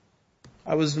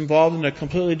 I was involved in a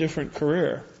completely different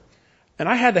career, and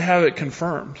I had to have it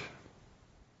confirmed.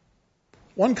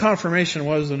 1 confirmation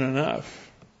wasn't enough.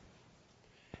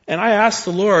 And I asked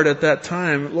the Lord at that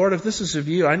time, Lord, if this is of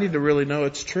you, I need to really know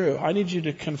it's true. I need you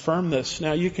to confirm this.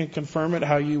 Now, you can confirm it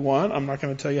how you want. I'm not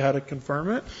going to tell you how to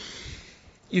confirm it.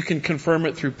 You can confirm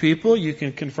it through people. You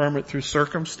can confirm it through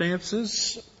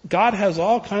circumstances. God has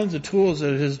all kinds of tools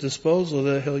at his disposal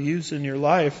that he'll use in your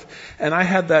life. And I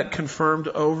had that confirmed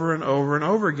over and over and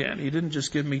over again. He didn't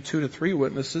just give me 2 to 3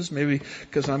 witnesses, maybe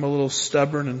because I'm a little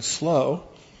stubborn and slow.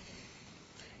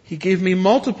 He gave me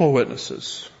multiple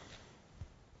witnesses.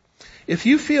 If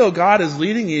you feel God is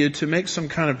leading you to make some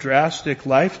kind of drastic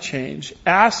life change,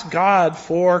 ask God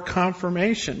for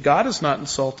confirmation. God is not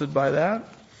insulted by that.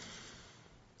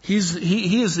 He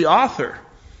is the author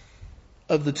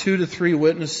of the 2 to 3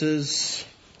 witnesses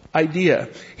idea.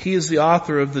 He is the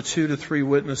author of the 2 to 3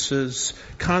 witnesses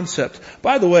concept.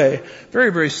 By the way,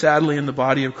 very, very sadly in the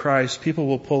body of Christ, people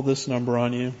will pull this number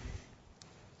on you.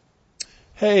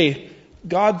 Hey,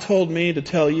 God told me to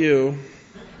tell you.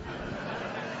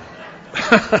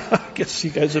 I guess you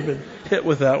guys have been hit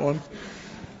with that one.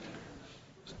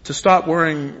 To stop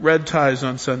wearing red ties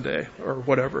on Sunday or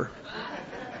whatever.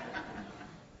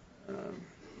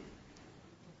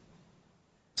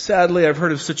 Sadly, I've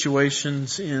heard of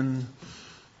situations in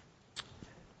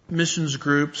missions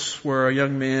groups where a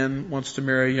young man wants to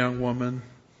marry a young woman.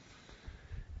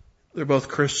 They're both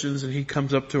Christians, and he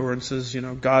comes up to her and says,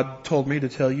 God told me to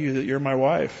tell you that you're my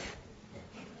wife.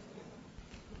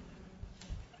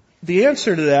 The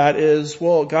answer to that is,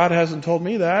 well, God hasn't told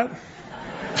me that.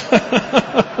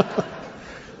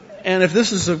 And if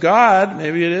this is of God,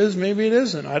 maybe it is, maybe it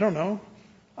isn't. I don't know.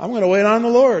 I'm going to wait on the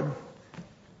Lord.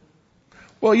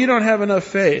 Well, you don't have enough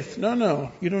faith.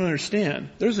 No, you don't understand.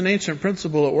 There's an ancient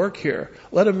principle at work here.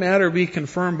 Let a matter be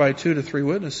confirmed by 2 to 3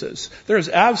 witnesses. There is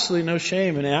absolutely no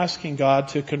shame in asking God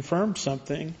to confirm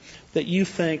something that you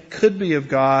think could be of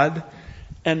God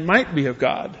and might be of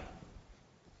God.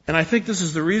 And I think this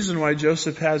is the reason why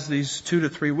Joseph has these 2 to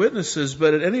 3 witnesses.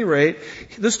 But at any rate,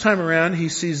 this time around he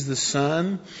sees the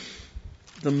sun,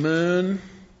 the moon,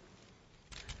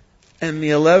 and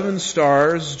the 11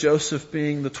 stars, Joseph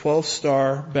being the 12th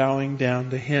star, bowing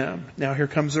down to him. Now here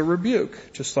comes a rebuke,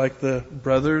 just like the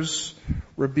brothers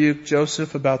rebuked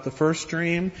Joseph about the first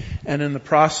dream, and in the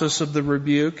process of the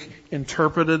rebuke,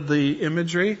 interpreted the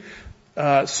imagery.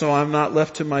 So I'm not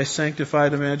left to my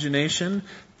sanctified imagination.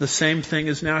 The same thing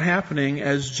is now happening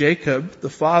as Jacob, the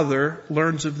father,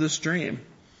 learns of this dream.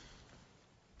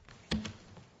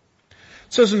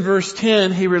 It says in verse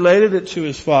 10, he related it to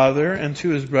his father and to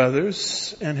his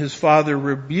brothers, and his father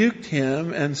rebuked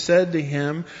him and said to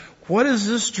him, what is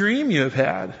this dream you have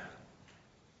had?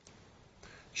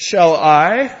 Shall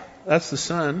I, that's the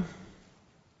sun,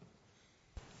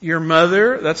 your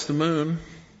mother, that's the moon,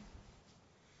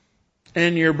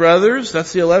 and your brothers,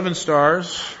 that's the 11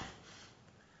 stars,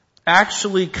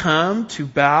 actually come to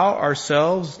bow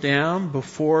ourselves down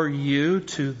before you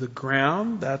to the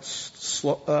ground? That's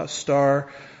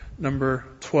star number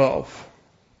 12.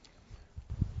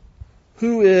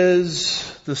 Who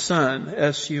is the son?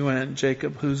 S-U-N,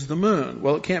 Jacob. Who's the moon?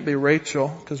 Well, it can't be Rachel,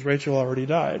 because Rachel already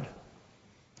died.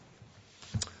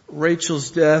 Rachel's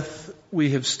death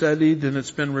we have studied, and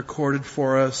it's been recorded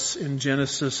for us in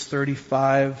Genesis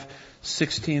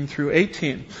 35:16 through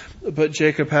 18. But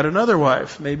Jacob had another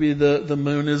wife. Maybe the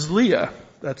moon is Leah.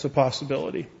 That's a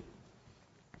possibility.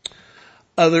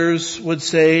 Others would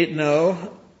say,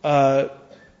 no,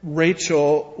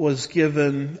 Rachel was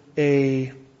given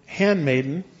a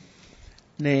handmaiden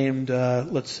named,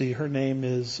 her name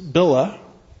is Bilhah.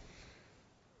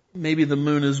 Maybe the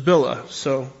moon is Bilhah.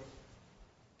 So,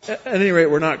 at any rate,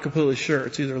 we're not completely sure.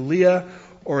 It's either Leah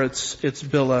or it's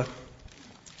Bilhah.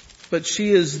 But she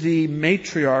is the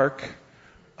matriarch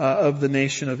of the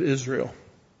nation of Israel.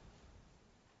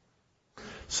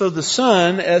 So the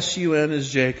sun, S-U-N, is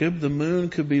Jacob. The moon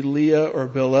could be Leah or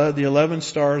Bilhah. The 11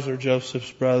 stars are Joseph's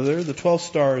brother. The 12th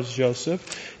star is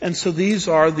Joseph. And so these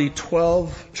are the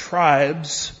 12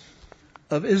 tribes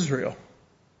of Israel.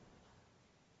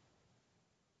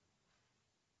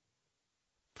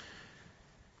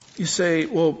 You say,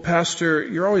 well, Pastor,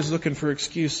 you're always looking for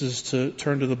excuses to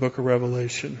turn to the book of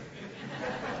Revelation.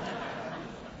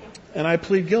 And I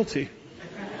plead guilty.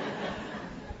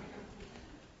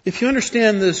 If you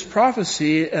understand this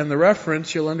prophecy and the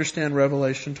reference, you'll understand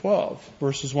Revelation 12,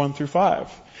 verses 1 through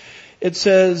 5. It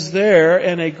says there,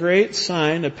 and a great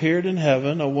sign appeared in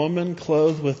heaven, a woman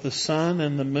clothed with the sun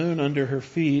and the moon under her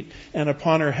feet, and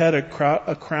upon her head a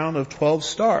crown of 12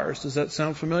 stars. Does that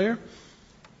sound familiar?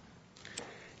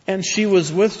 And she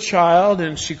was with child,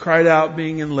 and she cried out,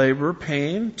 being in labor,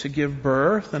 pain, to give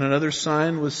birth. And another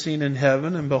sign was seen in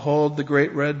heaven, and behold, the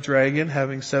great red dragon,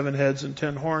 having 7 heads and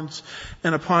 10 horns,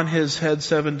 and upon his head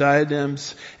 7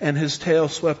 diadems, and his tail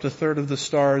swept 1/3 of the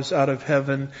stars out of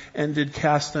heaven, and did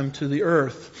cast them to the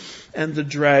earth. And the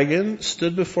dragon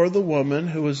stood before the woman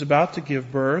who was about to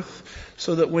give birth,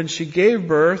 so that when she gave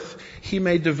birth, he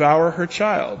may devour her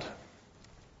child.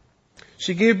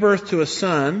 She gave birth to a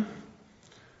son,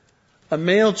 a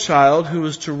male child who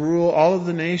was to rule all of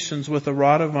the nations with a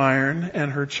rod of iron,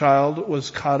 and her child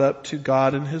was caught up to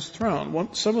God and his throne.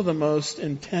 Some of the most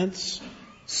intense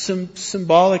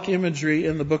symbolic imagery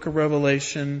in the book of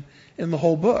Revelation in the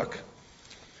whole book.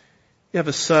 You have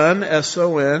a son,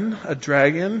 S-O-N, a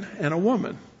dragon, and a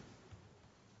woman.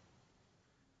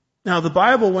 Now the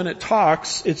Bible, when it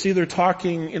talks, it's either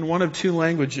talking in one of two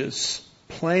languages,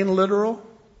 plain literal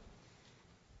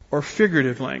or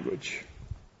figurative language.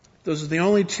 Those are the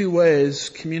only two ways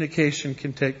communication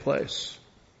can take place.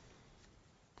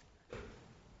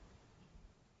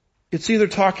 It's either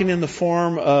talking in the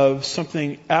form of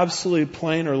something absolutely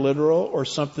plain or literal or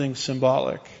something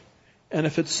symbolic. And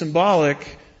if it's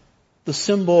symbolic, the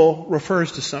symbol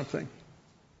refers to something.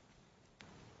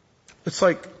 It's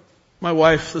like my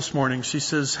wife this morning. She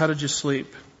says, "How did you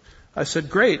sleep?" I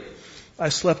said, "Great. I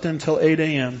slept until 8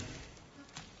 a.m.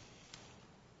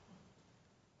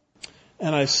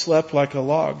 And I slept like a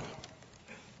log."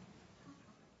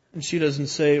 And she doesn't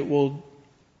say, "Well,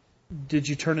 did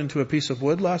you turn into a piece of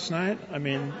wood last night?" I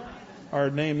mean,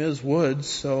 our name is Woods,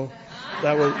 so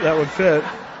that would fit.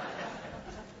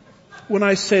 When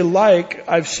I say like,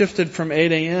 I've shifted from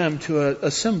 8 a.m. to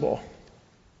a symbol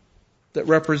that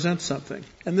represents something.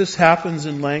 And this happens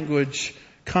in language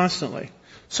constantly.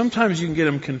 Sometimes you can get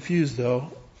them confused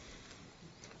though.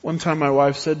 One time my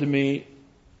wife said to me,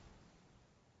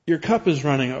 "Your cup is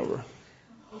running over."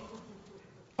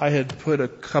 I had put a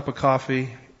cup of coffee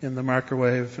in the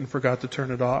microwave and forgot to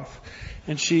turn it off.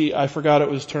 And I forgot it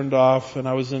was turned off, and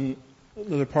I was in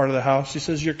another part of the house. She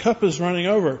says, "Your cup is running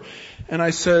over." And I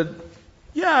said,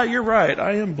 "Yeah, you're right.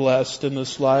 I am blessed in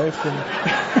this life. And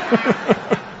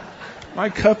my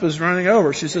cup is running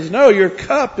over." She says, "No, your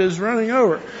cup is running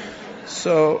over."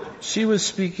 So she was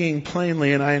speaking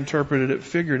plainly, and I interpreted it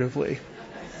figuratively.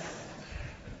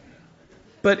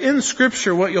 But in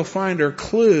Scripture, what you'll find are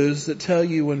clues that tell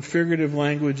you when figurative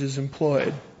language is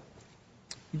employed.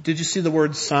 Did you see the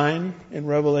word sign in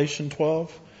Revelation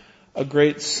 12? A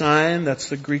great sign, that's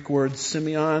the Greek word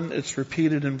Simeon. It's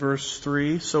repeated in verse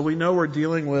 3. So we know we're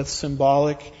dealing with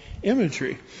symbolic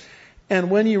imagery.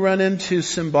 And when you run into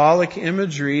symbolic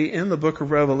imagery in the book of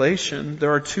Revelation,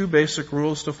 there are two basic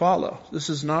rules to follow.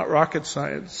 This is not rocket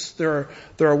science. There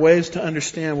are ways to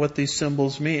understand what these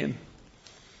symbols mean.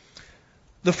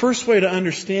 The first way to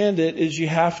understand it is you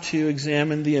have to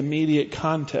examine the immediate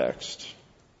context.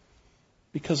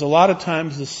 Because a lot of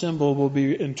times the symbol will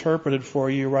be interpreted for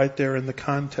you right there in the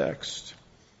context.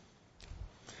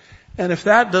 And if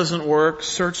that doesn't work,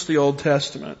 search the Old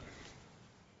Testament.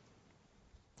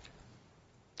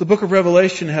 The book of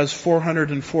Revelation has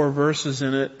 404 verses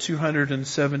in it.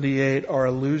 278 are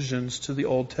allusions to the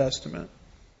Old Testament.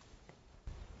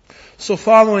 So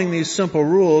following these simple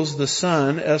rules, the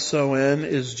Son, S-O-N,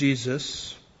 is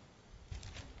Jesus.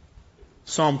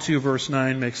 Psalm 2 verse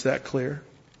 9 makes that clear.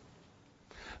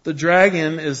 The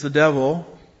dragon is the devil.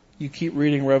 You keep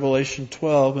reading Revelation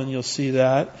 12 and you'll see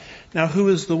that. Now who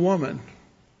is the woman?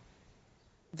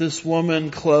 This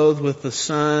woman clothed with the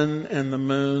sun and the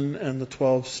moon and the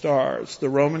 12 stars. The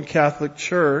Roman Catholic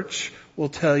Church will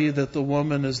tell you that the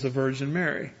woman is the Virgin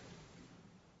Mary.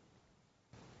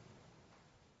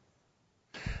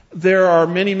 There are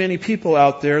many, many people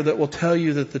out there that will tell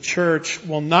you that the church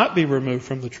will not be removed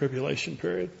from the tribulation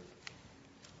period.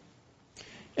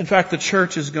 In fact, the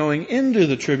church is going into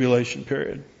the tribulation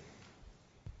period.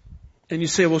 And you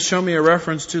say, well, show me a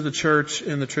reference to the church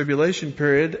in the tribulation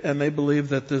period, and they believe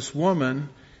that this woman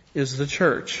is the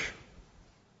church.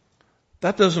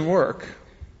 That doesn't work.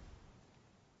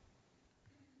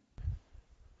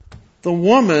 The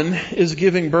woman is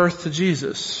giving birth to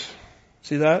Jesus.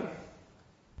 See that?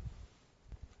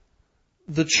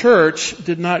 The church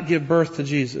did not give birth to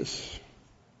Jesus.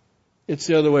 It's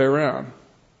the other way around.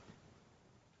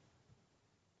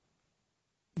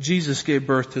 Jesus gave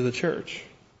birth to the church.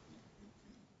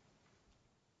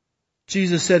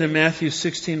 Jesus said in Matthew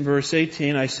 16 verse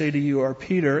 18, I say to you are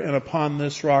Peter, and upon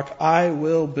this rock I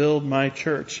will build my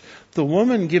church. The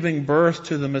woman giving birth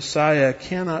to the Messiah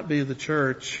cannot be the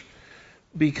church,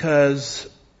 because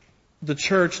the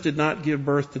church did not give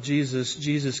birth to Jesus.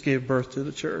 Jesus gave birth to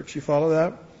the church. You follow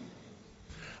that?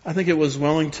 I think it was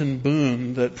Wellington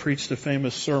Boone that preached a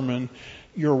famous sermon,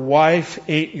 your wife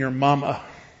ain't your mama.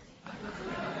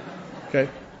 Okay?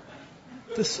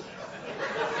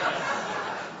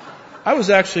 I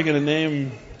was actually going to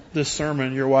name this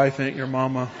sermon, Your Wife Ain't Your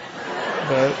Mama.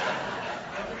 But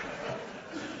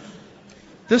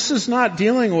this is not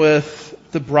dealing with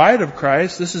the bride of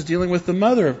Christ. This is dealing with the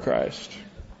mother of Christ.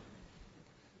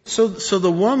 So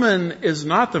the woman is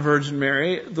not the Virgin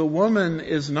Mary. The woman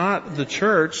is not the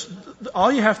church.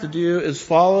 All you have to do is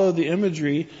follow the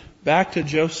imagery back to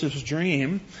Joseph's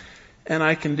dream. And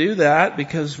I can do that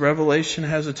because Revelation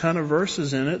has a ton of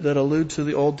verses in it that allude to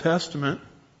the Old Testament.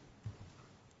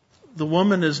 The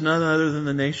woman is none other than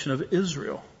the nation of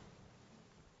Israel.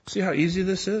 See how easy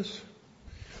this is?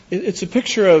 It's a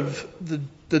picture of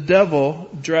the devil,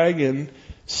 dragon,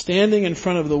 standing in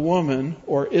front of the woman,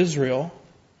 or Israel,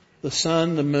 the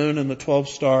sun, the moon, and the 12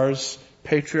 stars,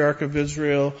 patriarch of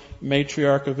Israel,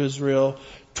 matriarch of Israel,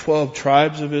 12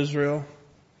 tribes of Israel,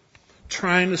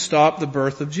 trying to stop the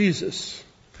birth of Jesus.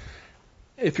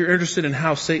 If you're interested in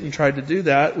how Satan tried to do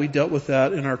that, we dealt with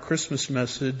that in our Christmas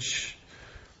message,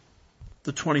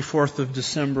 the 24th of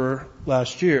December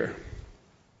last year.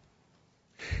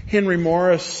 Henry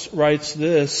Morris writes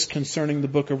this concerning the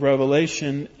book of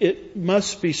Revelation: it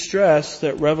must be stressed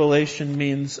that Revelation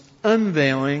means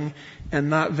unveiling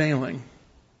and not veiling.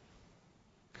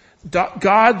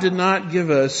 God did not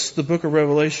give us the book of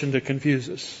Revelation to confuse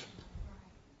us.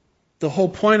 The whole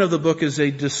point of the book is a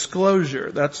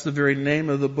disclosure. That's the very name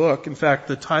of the book. In fact,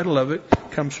 the title of it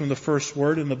comes from the first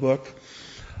word in the book,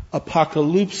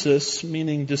 apocalypsis,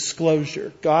 meaning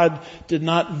disclosure. God did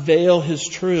not veil His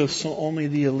truth so only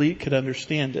the elite could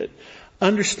understand it.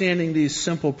 Understanding these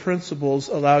simple principles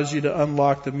allows you to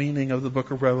unlock the meaning of the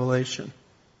book of Revelation.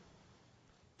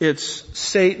 It's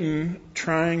Satan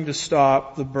trying to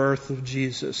stop the birth of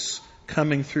Jesus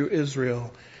coming through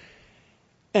Israel.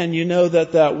 And you know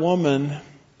that woman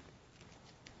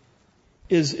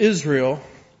is Israel,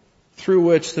 through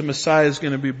which the Messiah is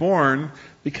going to be born,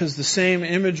 because the same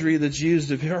imagery that's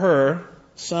used of her,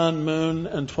 sun, moon,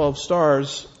 and 12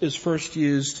 stars, is first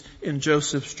used in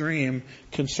Joseph's dream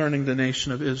concerning the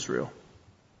nation of Israel.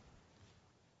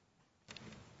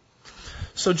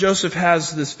 So Joseph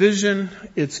has this vision.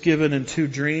 It's given in 2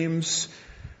 dreams,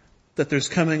 that there's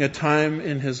coming a time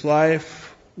in his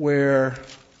life where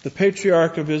the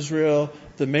patriarch of Israel,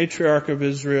 the matriarch of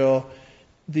Israel,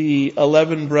 the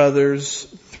 11 brothers,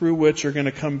 through which are going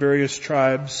to come various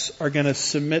tribes, are going to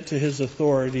submit to his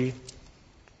authority.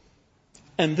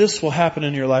 And this will happen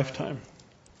in your lifetime.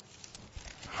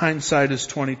 Hindsight is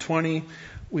 20/20.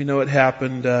 We know it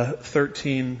happened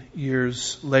 13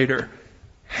 years later.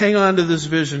 Hang on to this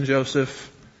vision,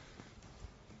 Joseph.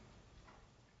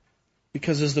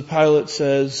 Because as the pilot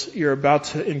says, you're about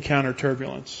to encounter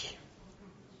turbulence.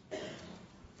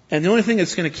 And the only thing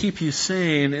that's going to keep you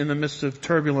sane in the midst of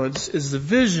turbulence is the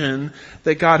vision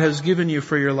that God has given you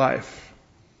for your life.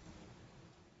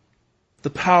 The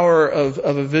power of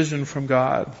a vision from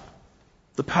God.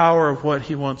 The power of what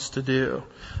He wants to do.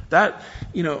 That,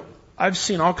 I've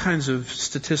seen all kinds of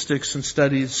statistics and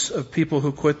studies of people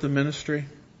who quit the ministry.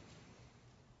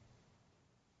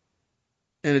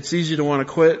 And it's easy to want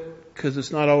to quit because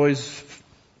it's not always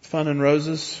fun and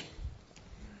roses.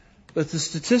 But the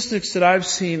statistics that I've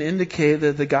seen indicate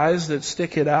that the guys that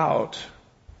stick it out,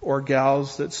 or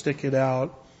gals that stick it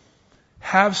out,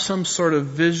 have some sort of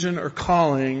vision or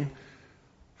calling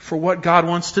for what God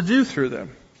wants to do through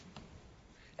them.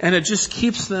 And it just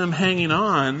keeps them hanging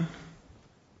on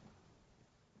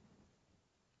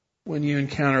when you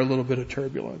encounter a little bit of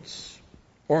turbulence.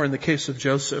 Or in the case of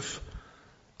Joseph,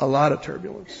 a lot of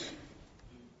turbulence.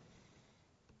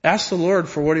 Ask the Lord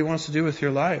for what He wants to do with your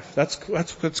life. That's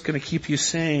what's going to keep you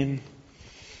sane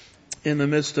in the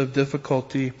midst of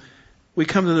difficulty We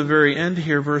come to the very end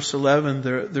here, verse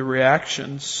 11, the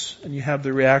reactions, and you have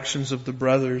the reactions of the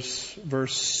brothers,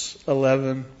 verse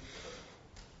 11.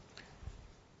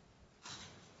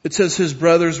 It says his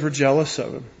brothers were jealous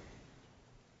of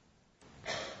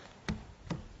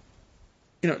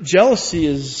him. Jealousy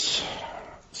is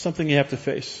something you have to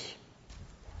face.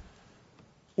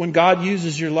 When God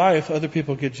uses your life, other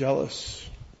people get jealous.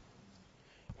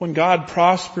 When God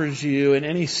prospers you in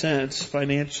any sense,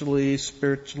 financially,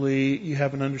 spiritually, you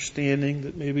have an understanding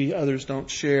that maybe others don't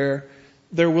share,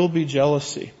 there will be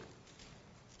jealousy.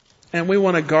 And we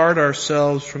want to guard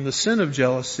ourselves from the sin of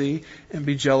jealousy and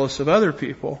be jealous of other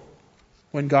people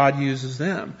when God uses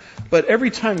them. But every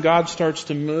time God starts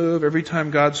to move, every time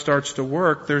God starts to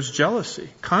work, there's jealousy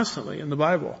constantly in the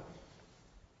Bible.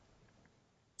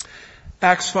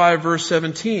 Acts 5 verse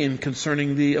 17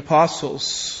 concerning the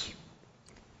apostles.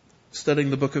 Studying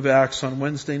the book of Acts on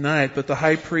Wednesday night. But the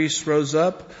high priest rose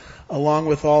up along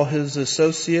with all his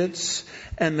associates,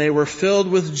 and they were filled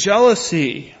with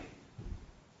jealousy.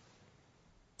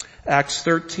 Acts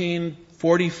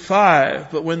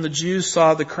 13:45. But when the Jews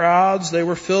saw the crowds, they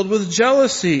were filled with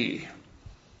jealousy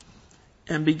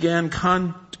and began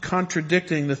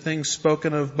contradicting the things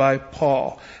spoken of by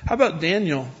Paul. How about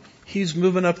Daniel? He's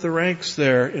moving up the ranks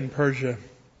there in Persia.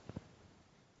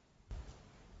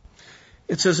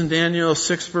 It says in Daniel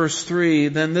 6 verse 3,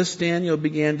 then this Daniel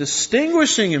began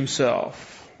distinguishing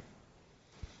himself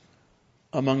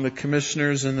among the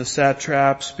commissioners and the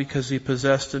satraps because he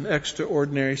possessed an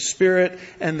extraordinary spirit,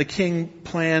 and the king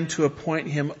planned to appoint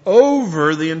him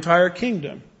over the entire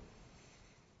kingdom.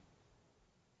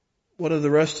 What do the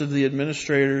rest of the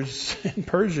administrators in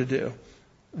Persia do?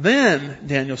 Then,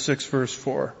 Daniel 6 verse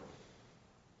 4,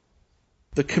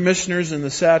 the commissioners and the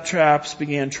satraps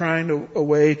began trying a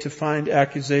way to find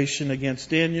accusation against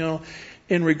Daniel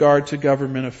in regard to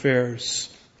government affairs.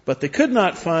 But they could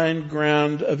not find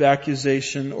ground of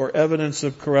accusation or evidence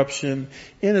of corruption,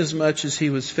 inasmuch as he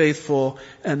was faithful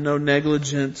and no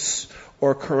negligence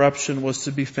or corruption was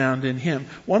to be found in him.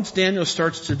 Once Daniel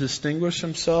starts to distinguish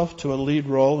himself to a lead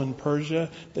role in Persia,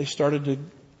 they started to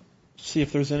see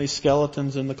if there's any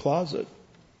skeletons in the closet.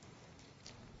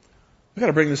 We've got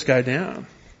to bring this guy down.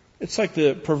 It's like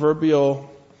the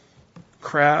proverbial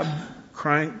crab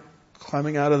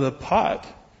climbing out of the pot.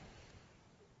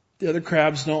 The other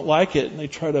crabs don't like it, and they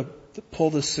try to pull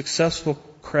the successful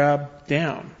crab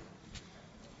down.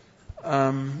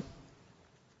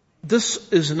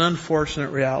 This is an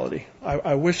unfortunate reality.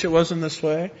 I wish it wasn't this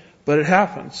way, but it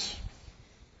happens.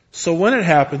 So when it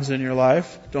happens in your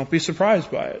life, don't be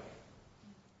surprised by it.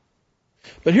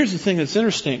 But here's the thing that's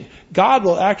interesting. God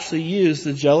will actually use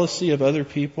the jealousy of other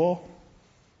people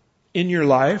in your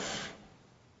life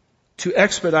to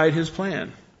expedite His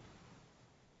plan.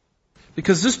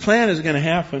 Because this plan is going to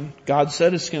happen. God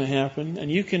said it's going to happen.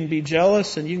 And you can be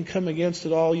jealous and you can come against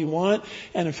it all you want.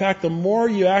 And in fact, the more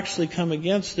you actually come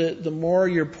against it, the more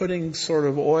you're putting sort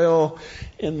of oil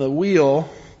in the wheel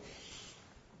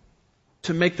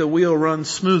to make the wheel run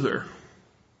smoother.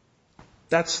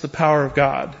 That's the power of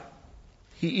God.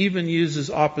 He even uses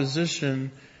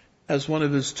opposition as one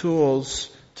of His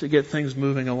tools to get things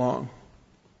moving along.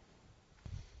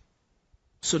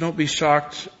 So don't be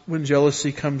shocked when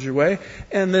jealousy comes your way.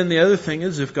 And then the other thing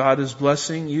is, if God is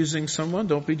blessing, using someone,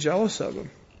 don't be jealous of them.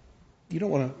 You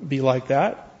don't want to be like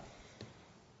that.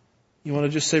 You want to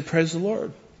just say, praise the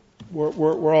Lord.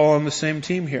 We're all on the same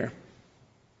team here.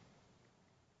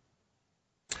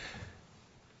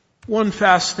 One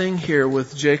fast thing here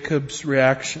with Jacob's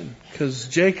reaction, because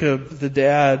Jacob, the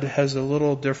dad, has a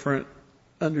little different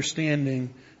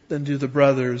understanding than do the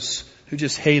brothers who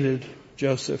just hated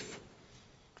Joseph.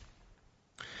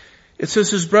 It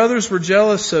says his brothers were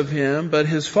jealous of him, but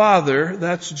his father,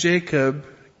 that's Jacob,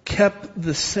 kept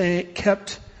the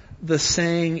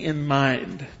saying in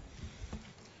mind.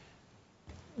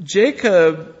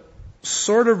 Jacob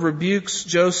sort of rebukes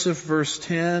Joseph, verse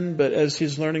 10, but as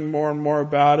he's learning more and more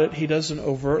about it, he doesn't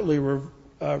overtly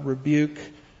rebuke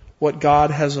what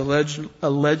God has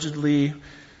allegedly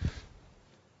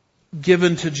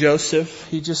given to Joseph.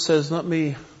 He just says, let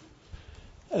me,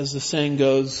 as the saying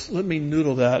goes, let me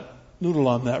noodle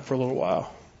on that for a little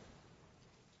while.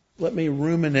 Let me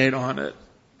ruminate on it,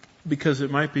 because it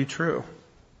might be true.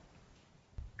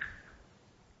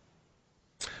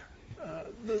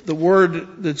 The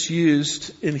word that's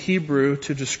used in Hebrew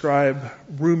to describe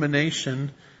rumination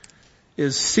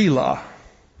is selah.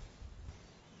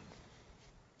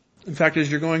 In fact,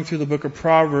 as you're going through the book of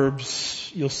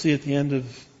Proverbs, you'll see at the end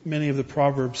of many of the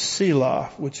Proverbs, selah,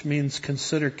 which means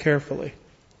consider carefully.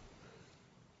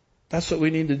 That's what we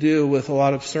need to do with a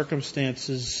lot of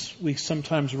circumstances. We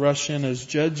sometimes rush in as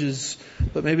judges,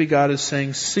 but maybe God is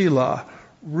saying, Selah,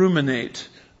 ruminate,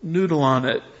 noodle on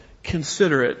it,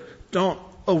 consider it. Don't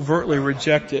overtly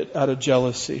reject it out of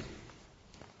jealousy.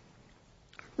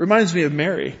 Reminds me of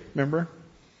Mary, remember?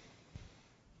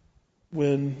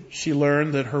 When she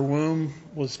learned that her womb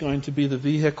was going to be the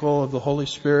vehicle of the Holy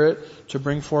Spirit to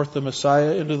bring forth the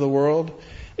Messiah into the world.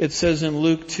 It says in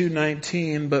Luke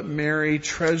 2:19, but Mary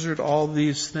treasured all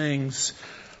these things,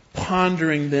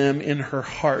 pondering them in her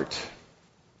heart.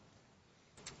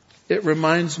 It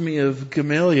reminds me of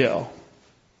Gamaliel,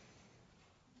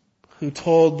 who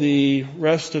told the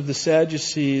rest of the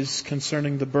Sadducees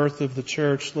concerning the birth of the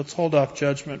church, let's hold off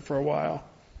judgment for a while,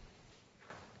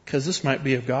 because this might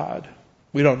be of God.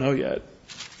 We don't know yet.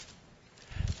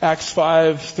 Acts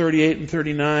 5:38 and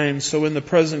 39. So in the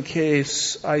present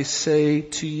case, I say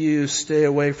to you, stay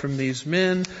away from these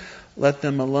men. Let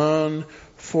them alone.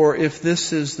 For if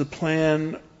this is the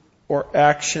plan or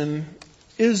action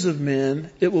is of men,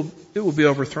 it will be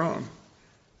overthrown.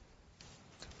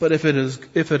 But if it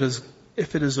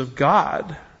is of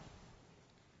God,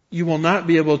 you will not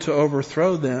be able to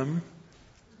overthrow them,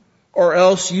 or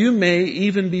else you may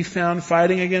even be found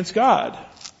fighting against God.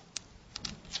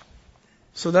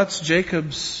 So that's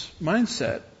Jacob's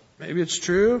mindset. Maybe it's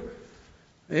true,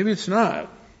 maybe it's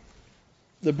not.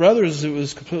 The brothers, it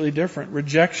was completely different.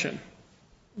 Rejection,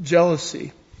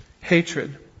 jealousy,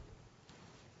 hatred.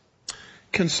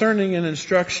 Concerning an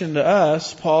instruction to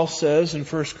us, Paul says in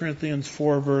 1 Corinthians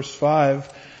 4 verse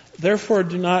 5, therefore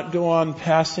do not go on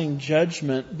passing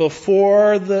judgment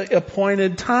before the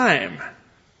appointed time,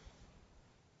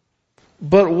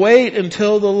 but wait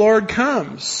until the Lord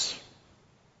comes,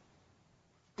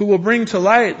 who will bring to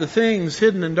light the things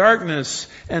hidden in darkness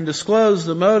and disclose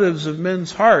the motives of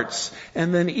men's hearts.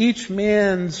 And then each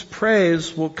man's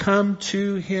praise will come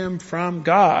to him from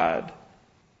God.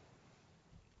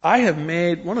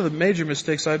 One of the major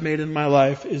mistakes I've made in my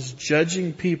life is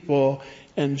judging people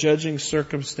and judging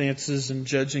circumstances and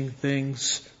judging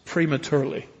things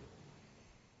prematurely.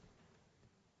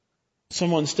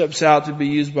 Someone steps out to be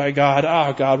used by God.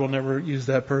 God will never use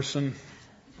that person.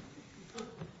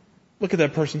 Look at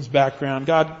that person's background.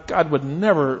 God would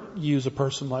never use a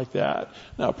person like that.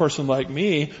 Now, a person like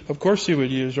me, of course he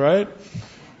would use, right?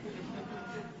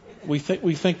 We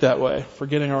think that way,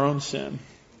 forgetting our own sin.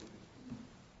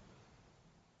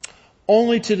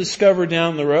 Only to discover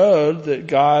down the road that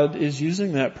God is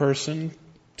using that person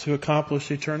to accomplish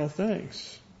eternal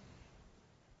things.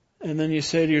 And then you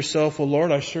say to yourself, well,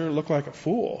 Lord, I sure look like a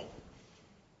fool,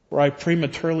 where I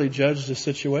prematurely judged the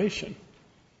situation.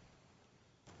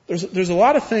 There's a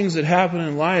lot of things that happen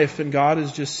in life, and God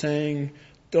is just saying,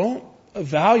 don't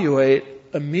evaluate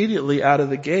immediately out of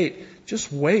the gate.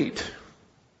 Just wait.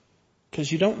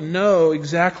 Because you don't know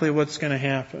exactly what's going to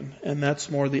happen. And that's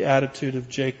more the attitude of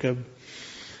Jacob.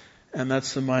 And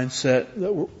that's the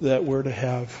mindset that we're to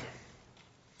have.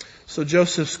 So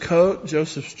Joseph's coat,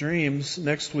 Joseph's dreams,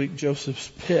 next week Joseph's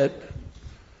pit,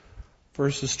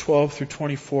 verses 12 through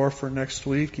 24 for next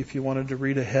week if you wanted to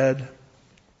read ahead.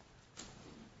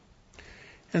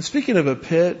 And speaking of a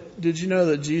pit, did you know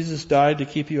that Jesus died to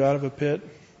keep you out of a pit?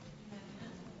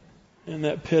 And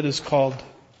that pit is called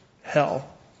hell,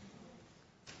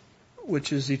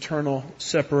 which is eternal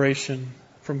separation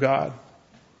from God.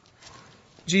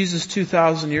 Jesus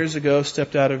 2,000 years ago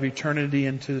stepped out of eternity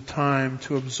into time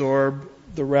to absorb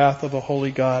the wrath of a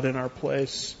holy God in our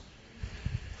place.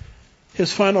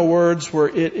 His final words were,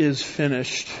 "It is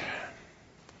finished,"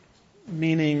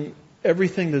 meaning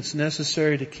everything that's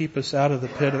necessary to keep us out of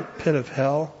the pit of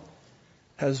hell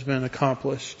has been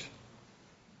accomplished.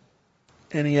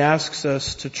 And he asks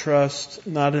us to trust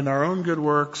not in our own good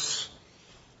works,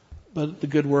 but the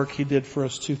good work he did for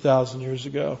us 2,000 years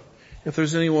ago. If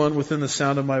there's anyone within the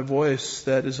sound of my voice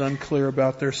that is unclear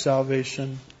about their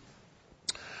salvation,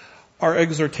 our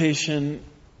exhortation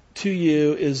to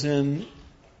you is in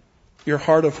your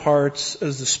heart of hearts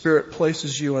as the Spirit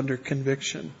places you under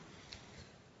conviction,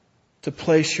 to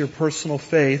place your personal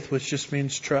faith, which just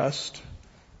means trust,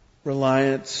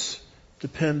 reliance,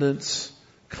 dependence,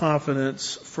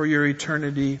 confidence for your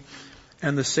eternity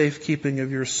and the safekeeping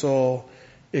of your soul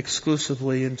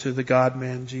exclusively into the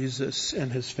God-man Jesus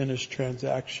and his finished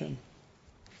transaction.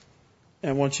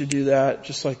 And once you do that,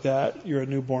 just like that, you're a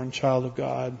newborn child of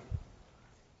God.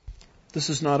 This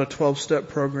is not a 12-step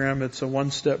program. It's a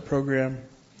one-step program.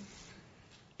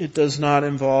 It does not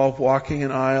involve walking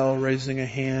an aisle, raising a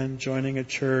hand, joining a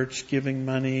church, giving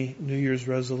money, New Year's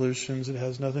resolutions. It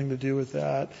has nothing to do with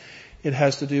that. It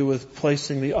has to do with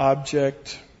placing the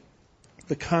object,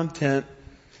 the content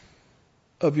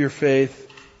of your faith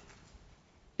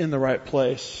in the right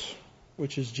place,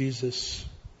 which is Jesus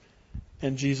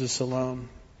and Jesus alone.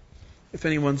 If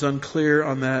anyone's unclear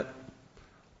on that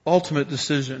ultimate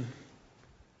decision,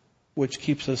 which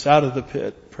keeps us out of the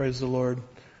pit, praise the Lord,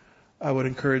 I would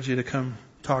encourage you to come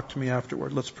talk to me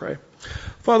afterward. Let's pray.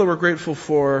 Father, we're grateful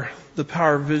for the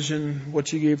power of vision,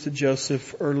 what you gave to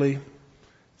Joseph early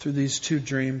through these two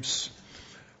dreams.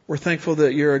 We're thankful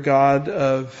that you're a God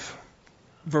of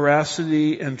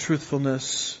veracity and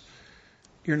truthfulness.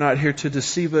 You're not here to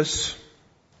deceive us.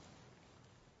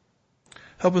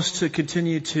 Help us to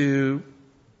continue to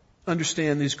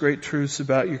understand these great truths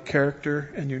about your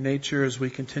character and your nature as we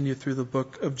continue through the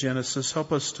book of Genesis.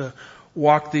 Help us to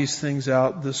walk these things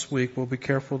out this week. We'll be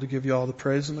careful to give you all the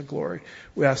praise and the glory.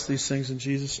 We ask these things in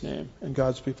Jesus' name. And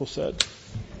God's people said,